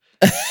hell.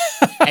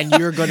 And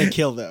you're going to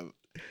kill them.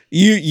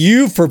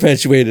 You've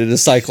perpetuated a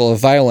cycle of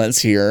violence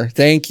here.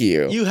 Thank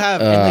you. You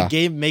have, and the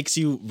game makes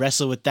you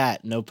wrestle with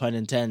that. No pun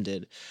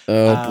intended.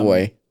 Oh,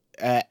 boy.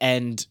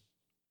 And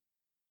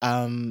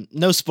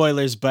no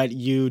spoilers, but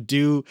you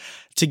do,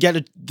 to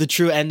get the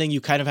true ending, you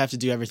kind of have to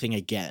do everything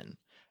again.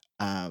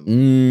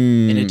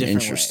 In a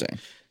different interesting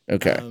way.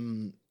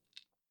 Okay.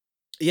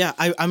 Yeah,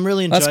 I'm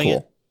really enjoying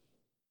it.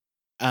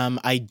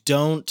 I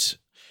don't.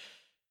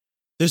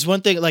 There's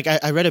one thing, like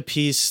I read a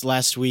piece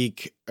last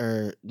week,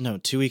 or no,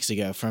 2 weeks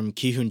ago, from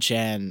Ki-Hoon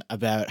Chan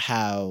about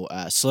how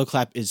Slow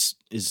Clap is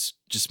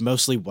just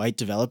mostly white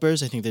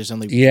developers. I think there's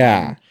only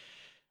one.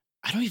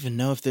 I don't even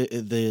know if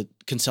the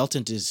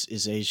consultant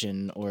is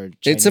Asian or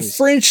Chinese.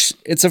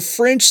 It's a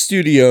French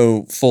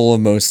studio full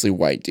of mostly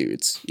white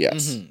dudes.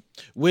 Yes. Mm-hmm.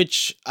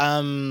 Which,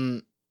 I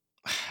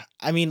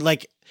mean,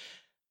 like,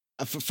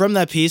 from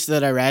that piece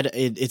that I read,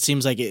 it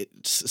seems like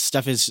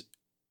stuff is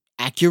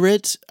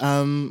accurate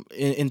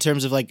in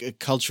terms of like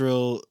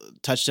cultural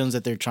touchstones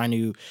that they're trying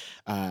to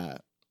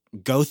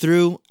go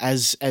through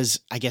as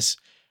I guess,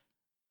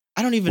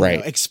 I don't even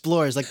know,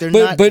 explorers. Like, they're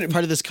not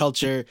part of this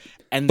culture.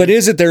 But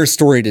is it their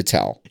story to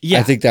tell? Yeah.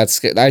 I think that's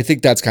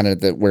kind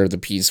of where the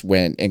piece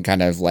went, and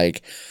kind of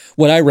like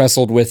what I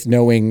wrestled with,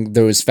 knowing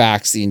those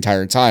facts the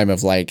entire time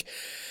of like,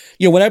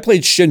 when I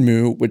played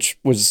Shenmue,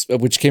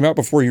 which came out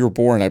before you were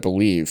born, I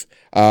believe.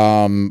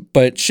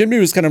 But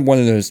Shenmue was kind of one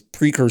of those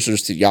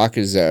precursors to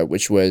Yakuza,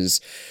 which was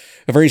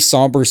a very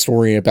somber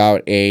story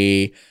about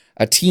a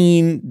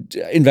teen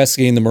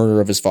investigating the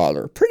murder of his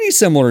father. Pretty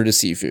similar to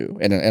Sifu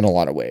in a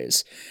lot of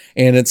ways.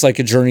 And it's like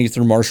a journey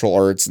through martial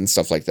arts and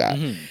stuff like that.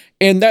 Mm-hmm.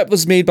 And that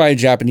was made by a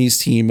Japanese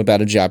team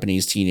about a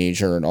Japanese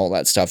teenager and all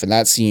that stuff. And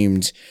that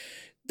seemed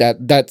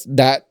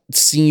that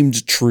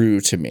seemed true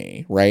to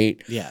me,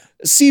 right? Yeah.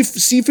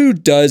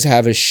 Sifu does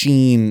have a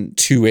sheen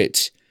to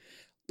it,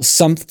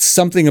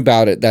 something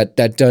about it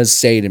that does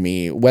say to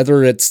me,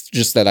 whether it's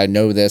just that I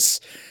know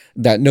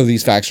know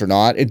these facts or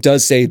not, it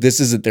does say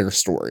this isn't their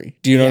story.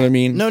 Do you know what I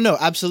mean? No,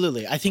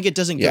 absolutely. I think it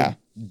doesn't go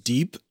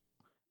deep.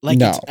 Like,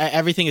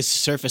 everything is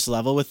surface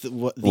level with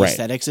the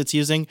aesthetics it's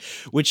using,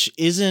 which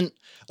isn't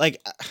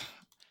like.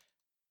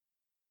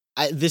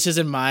 This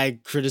isn't my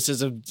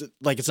criticism.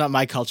 Like, it's not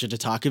my culture to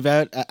talk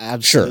about.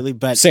 Absolutely,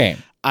 but same.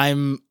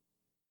 I'm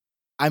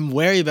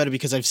wary about it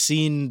because I've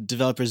seen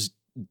developers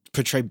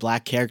portray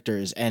black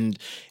characters, and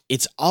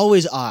it's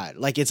always odd.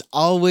 Like, it's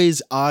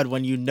always odd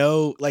when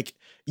like,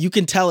 you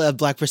can tell a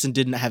black person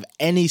didn't have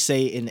any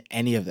say in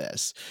any of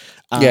this.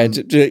 Cut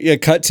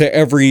to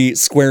every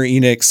Square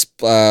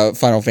Enix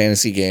Final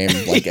Fantasy game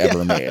like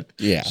ever made.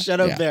 Yeah, shut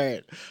up,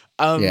 Barrett.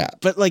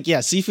 But like,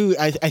 Sifu,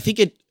 I think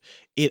it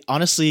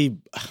honestly,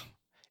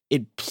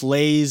 it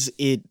plays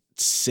it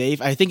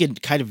safe. I think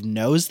it kind of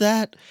knows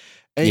that.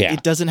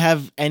 It doesn't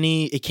have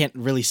it can't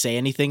really say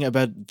anything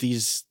about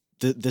this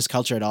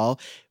culture at all.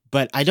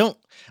 But I don't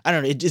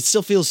know. It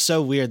still feels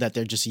so weird that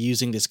they're just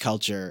using this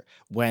culture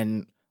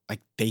when like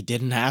they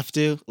didn't have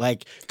to.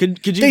 Like,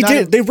 could you? They not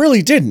did. They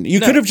really didn't. You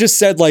could have just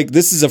said like,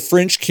 this is a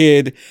French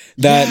kid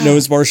that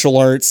knows martial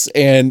arts,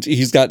 and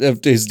he's got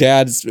his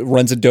dad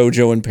runs a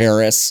dojo in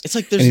Paris. It's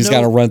like and he's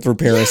got to run through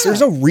Paris.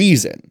 There's no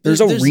reason. There's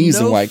no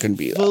reason why it couldn't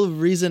be that. Full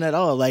reason at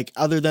all. Like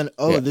other than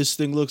this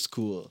thing looks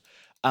cool.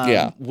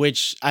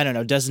 Which I don't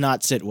know does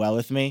not sit well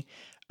with me.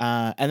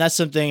 And that's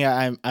something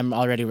I'm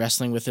already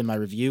wrestling with in my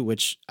review,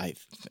 which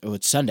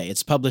it's Sunday.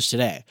 It's published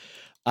today.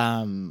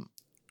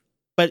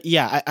 But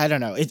yeah, I don't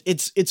know.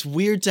 It's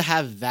weird to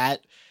have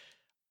that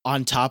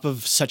on top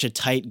of such a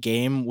tight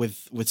game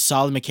with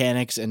solid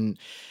mechanics and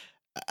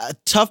a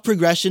tough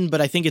progression,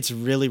 but I think it's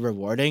really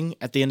rewarding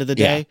at the end of the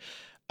day.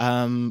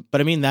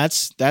 But I mean,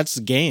 that's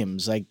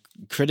games. Like,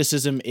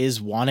 criticism is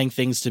wanting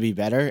things to be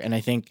better, and I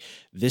think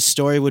this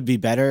story would be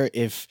better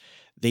if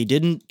they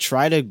didn't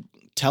try to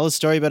tell a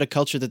story about a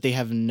culture that they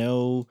have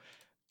no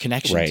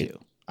connection to.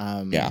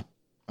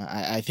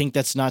 I think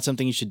that's not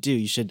something you should do.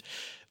 You should,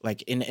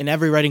 like, in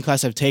every writing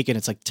class I've taken,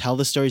 it's like, tell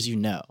the stories you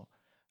know.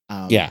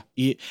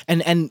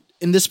 And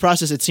in this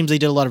process, it seems they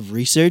did a lot of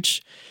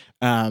research,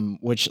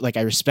 which, like,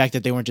 I respect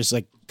that they weren't just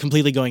like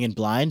completely going in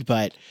blind,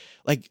 but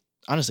like,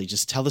 honestly,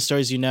 just tell the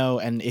stories you know.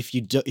 And if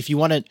you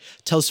want to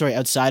tell a story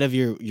outside of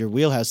your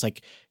wheelhouse,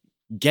 like,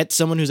 get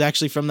someone who's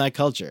actually from that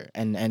culture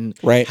and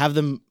have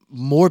them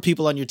more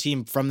people on your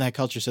team from that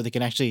culture so they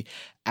can actually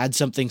add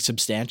something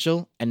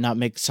substantial and not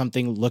make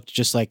something look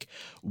just like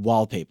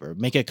wallpaper.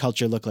 Make a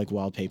culture look like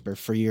wallpaper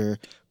for your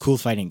cool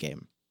fighting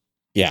game.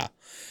 Yeah.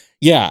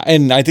 Yeah,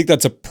 and I think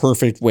that's a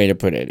perfect way to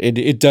put it.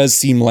 It does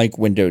seem like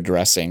window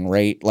dressing,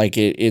 right? Like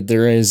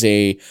there is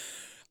a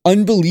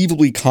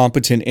unbelievably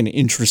competent and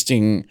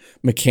interesting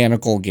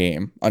mechanical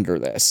game under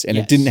this, and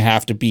it didn't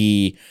have to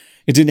be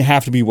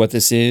what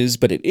this is,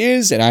 but it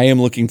is, and I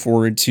am looking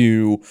forward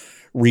to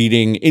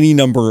reading any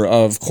number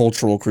of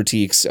cultural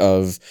critiques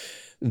of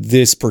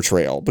this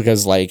portrayal,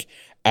 because, like,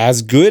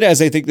 as good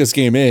as I think this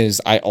game is,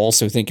 I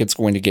also think it's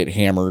going to get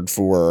hammered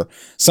for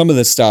some of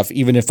this stuff,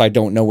 even if I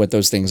don't know what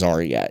those things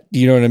are yet. Do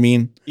you know what I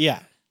mean? Yeah,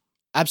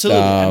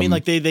 absolutely. I mean,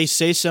 like, they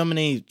say so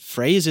many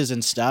phrases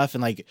and stuff,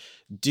 and like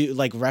do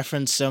like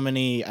reference so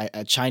many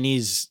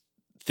Chinese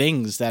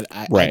things that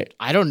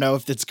I don't know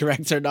if that's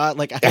correct or not.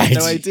 Like, I have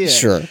no idea.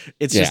 Sure,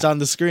 it's just on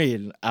the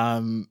screen.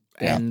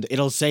 And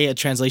it'll say a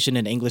translation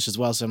in English as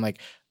well. So I'm like,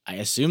 I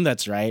assume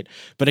that's right.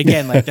 But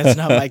again, like, that's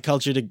not my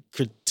culture to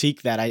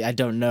critique that. I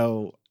don't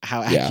know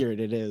how accurate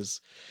it is.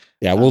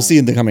 Yeah, we'll see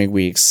in the coming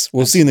weeks.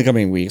 We'll see in the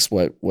coming weeks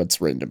what's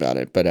written about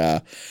it.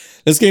 But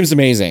this game's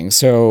amazing.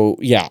 So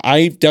yeah,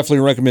 I definitely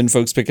recommend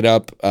folks pick it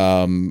up.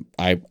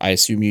 I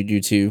assume you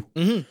do too.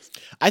 Mm-hmm.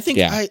 I think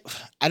I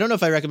don't know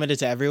if I recommend it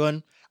to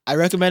everyone. I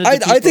recommend it to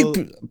people. I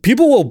think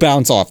people will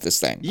bounce off this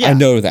thing. Yeah. I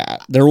know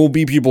that. There will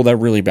be people that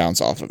really bounce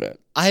off of it.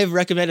 I have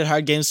recommended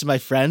hard games to my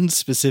friends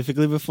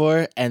specifically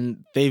before,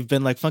 and they've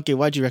been like, Funky,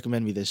 why'd you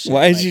recommend me this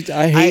shit?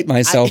 I hate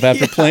myself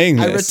after playing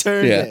this. I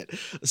returned it.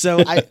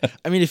 So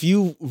I mean, if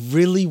you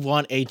really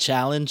want a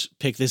challenge,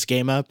 pick this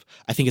game up.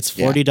 I think it's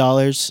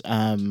 $40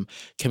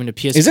 coming to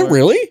PS4. Is it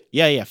really?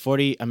 Yeah,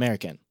 40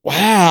 American.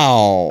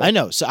 Wow. I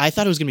know. So I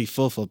thought it was going to be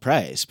full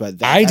price,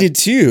 but I did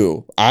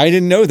too. I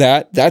didn't know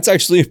that. That's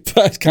actually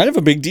kind of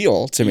a big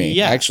deal to me,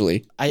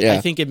 actually.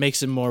 I think it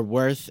makes it more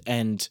worth,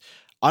 and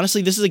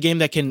honestly, this is a game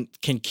that can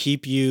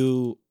keep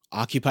you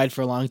occupied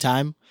for a long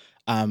time.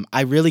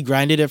 I really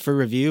grinded it for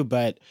review,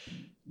 but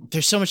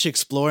there's so much to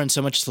explore and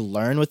so much to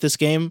learn with this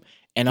game,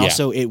 and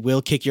also it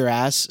will kick your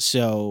ass,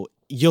 so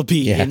you'll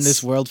be in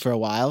this world for a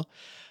while.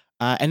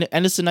 And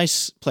it's a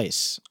nice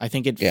place. I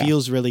think it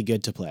feels really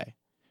good to play.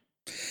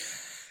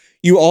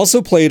 You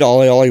also played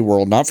Ollie Ollie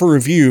World, not for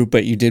review,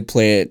 but you did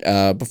play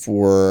it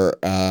before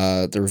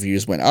the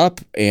reviews went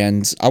up,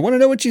 and I want to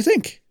know what you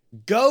think.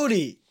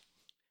 Goaty!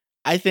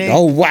 I think.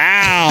 Oh,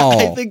 wow.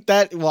 I think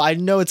that, well, I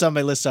know it's on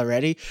my list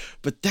already,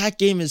 but that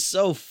game is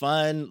so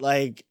fun.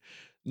 Like,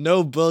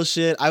 no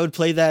bullshit. I would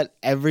play that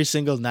every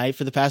single night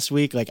for the past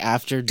week, like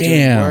after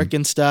doing work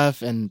and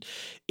stuff. And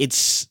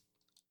it's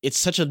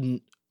such a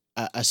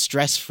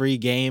stress-free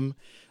game.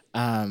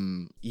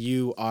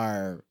 You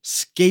are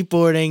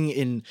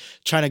skateboarding and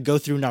trying to go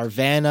through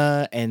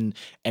Nirvana and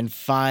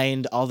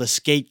find all the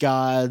skate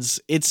gods.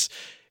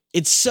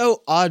 It's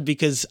so odd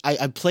because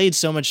I played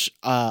so much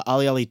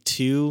Ollie Ollie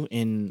 2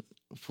 in,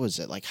 what was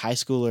it, like high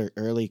school or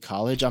early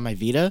college on my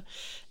Vita,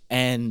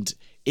 and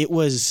it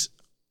was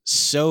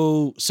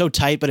so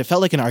tight, but it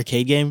felt like an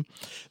arcade game.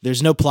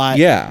 There's no plot.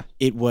 Yeah.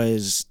 It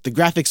was, the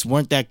graphics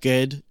weren't that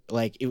good.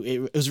 Like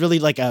it was really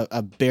like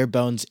a bare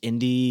bones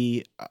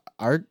indie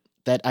art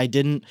that I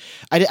didn't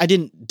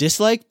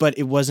dislike, but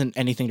it wasn't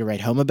anything to write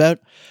home about.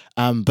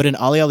 But in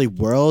Ollie Ollie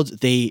World,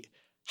 they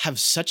have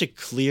such a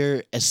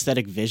clear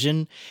aesthetic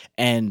vision,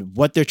 and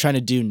what they're trying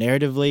to do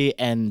narratively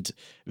and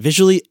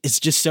visually is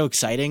just so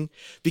exciting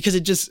because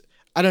it just,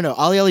 I don't know,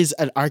 Ollie Ollie's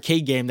an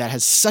arcade game that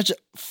has such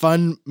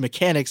fun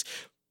mechanics,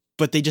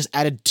 but they just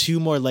added 2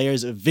 more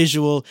layers of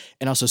visual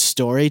and also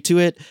story to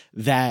it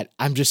that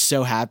I'm just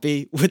so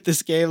happy with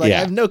this game. Like, I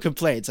have no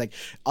complaints. Like,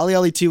 Ollie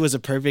Ollie 2 was a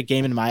perfect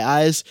game in my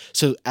eyes.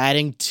 So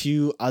adding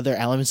 2 other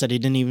elements that I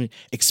didn't even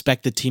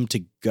expect the team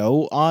to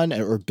go on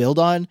or build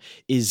on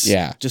is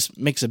just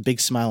makes a big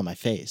smile on my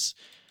face.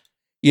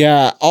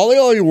 Yeah, Ollie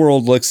Ollie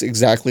World looks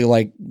exactly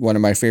like one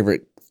of my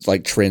favorite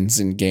like trends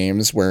in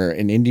games, where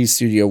an indie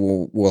studio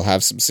will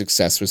have some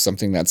success with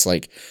something that's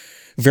like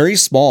very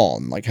small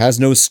and like has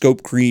no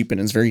scope creep and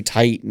is very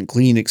tight and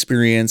clean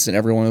experience, and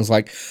everyone is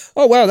like,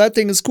 oh wow, that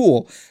thing is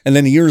cool. And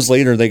then years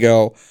later they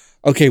go,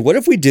 okay, what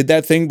if we did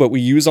that thing but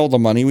we use all the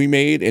money we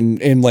made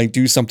and like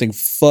do something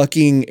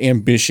fucking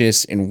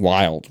ambitious and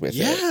wild with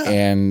it.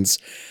 And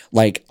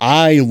like,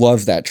 I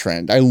love that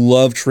trend. I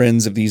love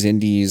trends of these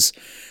indies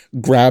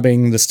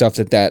grabbing the stuff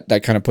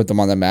that kind of put them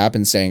on the map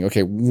and saying,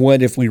 okay,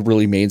 what if we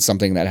really made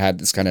something that had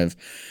this kind of,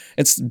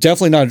 it's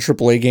definitely not a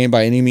AAA game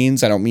by any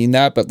means, I don't mean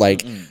that, but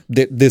like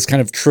this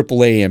kind of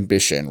AAA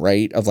ambition,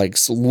 right? Of like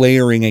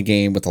layering a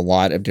game with a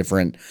lot of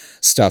different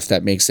stuff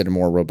that makes it a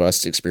more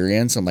robust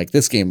experience. And like,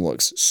 this game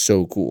looks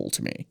so cool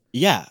to me.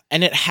 Yeah,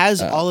 and it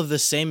has all of the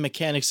same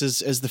mechanics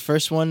as the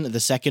first one, the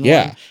second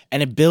one,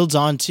 and it builds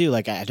on too.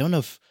 Like, I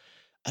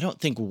don't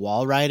think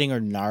wall riding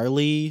or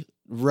gnarly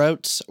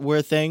routes were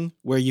a thing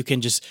where you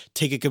can just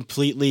take a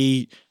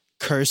completely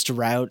cursed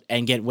route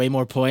and get way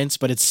more points,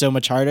 but it's so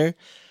much harder.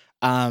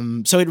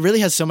 So it really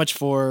has so much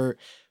for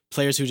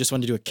players who just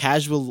want to do a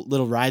casual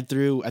little ride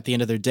through at the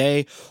end of their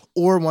day,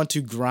 or want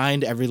to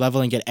grind every level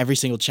and get every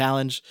single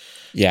challenge.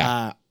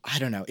 I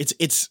don't know.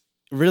 It's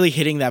really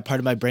hitting that part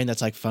of my brain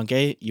that's like,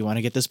 Funke, you want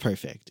to get this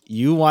perfect.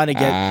 You want to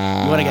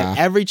get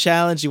every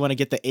challenge. You want to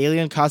get the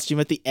alien costume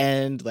at the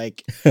end.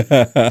 Like,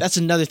 that's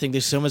another thing.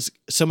 There's so much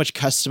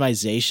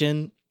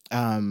customization.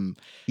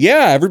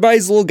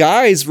 Everybody's little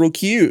guy is real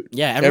cute.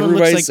 Yeah,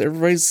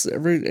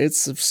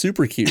 it's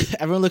super cute.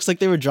 Everyone looks like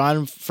they were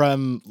drawn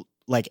from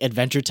like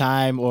Adventure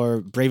Time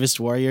or Bravest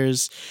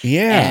Warriors.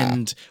 Yeah.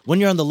 And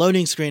when you're on the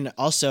loading screen,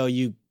 also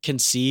you can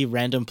see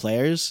random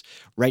players.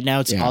 Right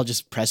now it's all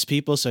just press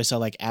people. So I saw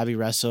like Abby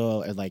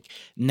Russell or like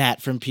Nat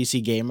from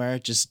PC Gamer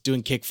just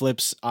doing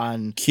kickflips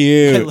on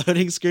my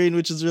loading screen,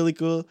 which is really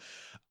cool.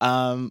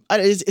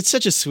 It's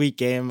such a sweet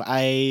game.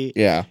 I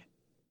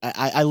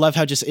love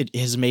how just it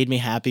has made me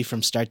happy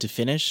from start to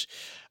finish.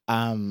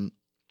 I'm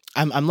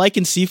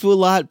liking Sifu a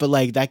lot, but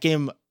like that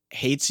game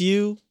hates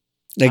you.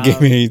 That game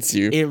hates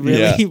you. It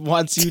really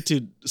wants you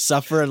to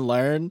suffer and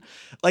learn.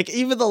 Like,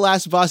 even the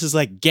last boss is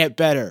like, get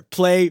better,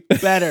 play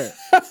better.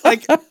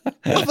 Like,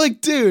 I'm like,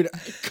 dude,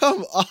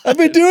 come on. I've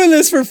been doing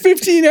this for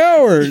 15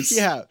 hours.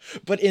 Yeah.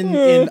 But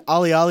in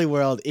Ollie Ollie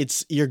World,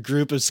 it's your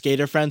group of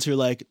skater friends who are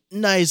like,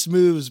 nice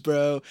moves,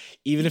 bro.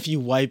 Even if you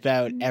wipe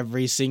out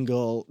every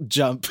single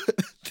jump,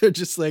 they're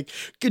just like,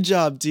 good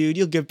job, dude.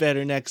 You'll get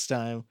better next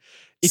time.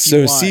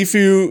 So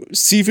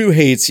Sifu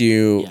hates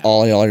you. Yeah.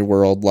 Ollie Ollie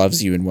World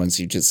loves you and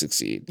wants you to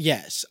succeed.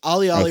 Yes,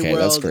 Ollie Ollie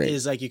World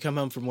is like, you come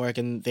home from work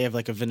and they have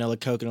like a vanilla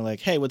Coke and are like,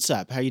 "Hey, what's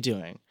up? How you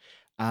doing?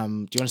 Do you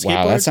want to skateboard?"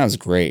 Wow, that sounds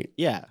great.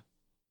 Yeah.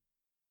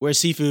 Whereas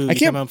Sifu,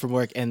 you come home from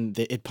work and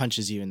it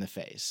punches you in the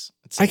face.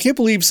 I can't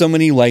believe so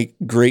many like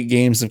great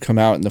games have come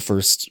out in the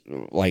first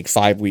like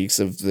 5 weeks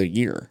of the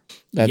year.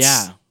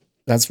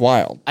 That's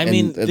wild. I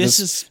mean,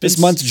 this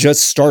month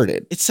just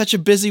started. It's such a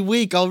busy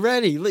week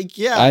already. Like,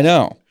 I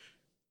know.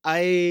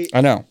 I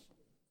know.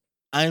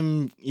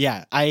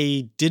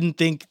 I didn't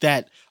think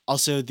that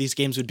also these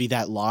games would be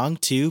that long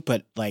too,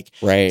 but like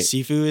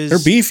Sifu is... They're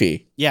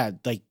beefy. Yeah,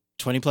 like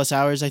 20 plus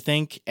hours, I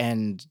think,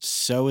 and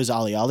so is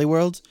Ollie Ollie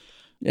World.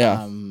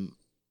 Yeah.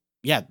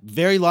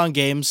 Very long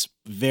games,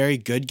 very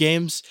good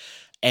games,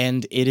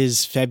 and it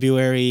is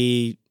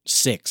February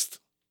 6th.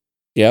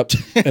 Yep.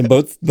 And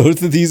both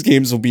of these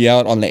games will be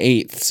out on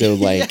the 8th.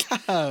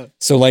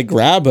 So like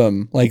grab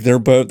them. Like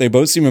they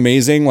both seem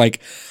amazing. Like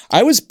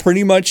I was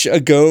pretty much a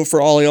go for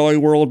Ollie Ollie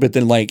World, but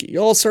then like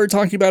y'all started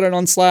talking about it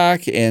on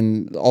Slack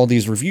and all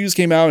these reviews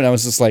came out and I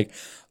was just like,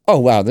 oh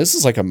wow, this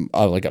is like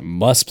a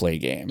must play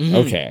game. Mm-hmm.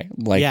 Okay.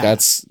 Like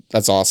that's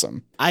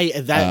awesome.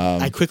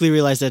 I quickly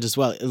realized that as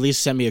well. Elise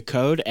sent me a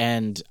code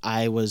and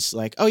I was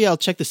like, oh yeah, I'll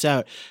check this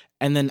out.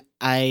 And then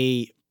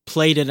I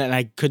played it and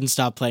I couldn't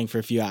stop playing for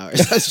a few hours.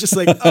 I was just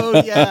like,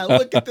 oh yeah,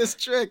 look at this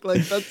trick.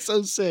 Like, that's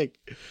so sick.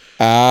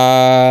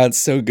 It's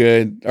so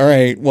good. All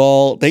right.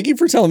 Well, thank you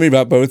for telling me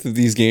about both of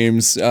these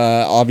games.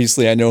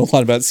 Obviously, I know a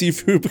lot about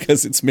Sifu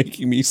because it's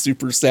making me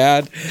super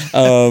sad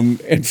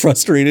and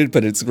frustrated,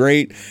 but it's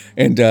great.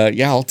 And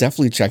I'll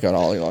definitely check out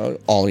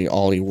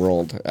Ollie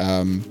World.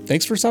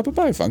 Thanks for stopping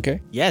by, Funke.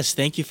 Yes,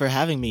 thank you for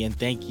having me, and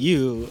thank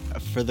you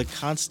for the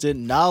constant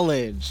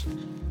knowledge.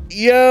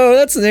 Yo,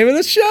 that's the name of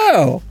the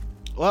show.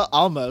 Well,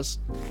 almost.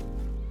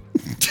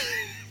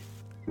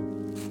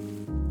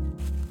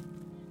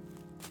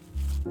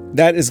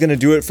 That is going to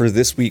do it for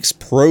this week's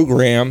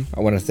program.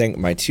 I want to thank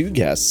my two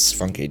guests,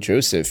 Funke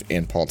Joseph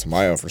and Paul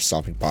Tamayo, for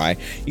stopping by.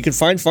 You can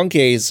find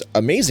Funke's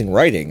amazing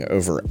writing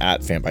over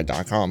at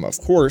fanbyte.com, of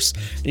course.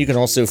 And you can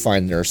also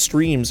find their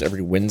streams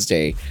every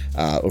Wednesday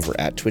over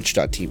at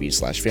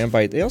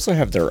twitch.tv/fanbyte. They also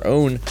have their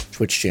own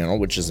Twitch channel,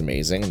 which is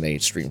amazing. And they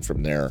stream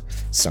from there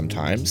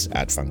sometimes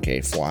at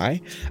FunkeFly.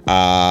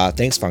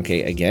 Thanks,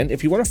 Funke, again.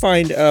 If you want to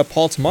find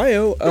Paul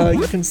Tamayo,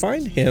 you can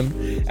find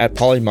him at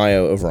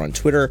PaulyMayo over on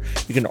Twitter.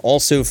 You can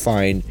also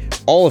find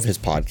all of his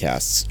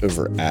podcasts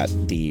over at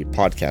the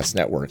podcast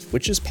network,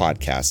 which is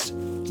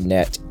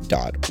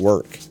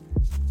podcastnet.work.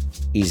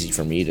 Easy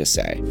for me to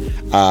say.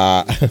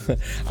 I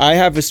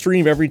have a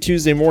stream every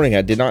Tuesday morning.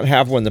 I did not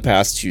have one the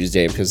past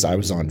Tuesday because I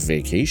was on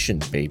vacation,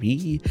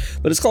 baby.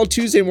 But it's called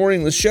Tuesday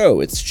Morning the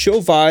Show. It's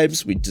chill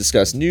vibes. We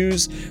discuss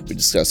news. We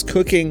discuss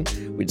cooking.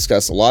 We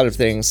discuss a lot of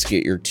things to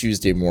get your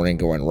Tuesday morning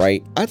going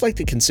right. I'd like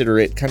to consider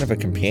it kind of a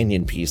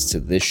companion piece to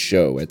this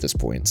show at this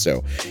point.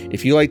 So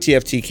if you like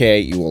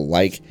TFTK, you will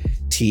like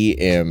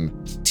TMTS.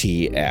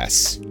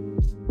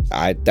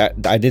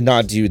 I did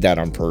not do that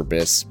on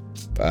purpose.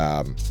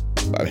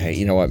 Hey,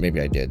 you know what? Maybe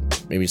I did.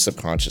 Maybe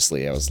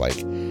subconsciously I was like,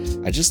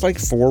 I just like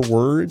 4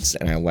 words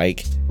and I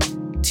like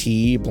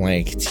T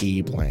blank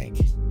T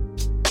blank.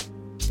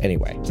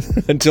 Anyway,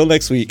 until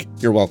next week,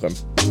 you're welcome.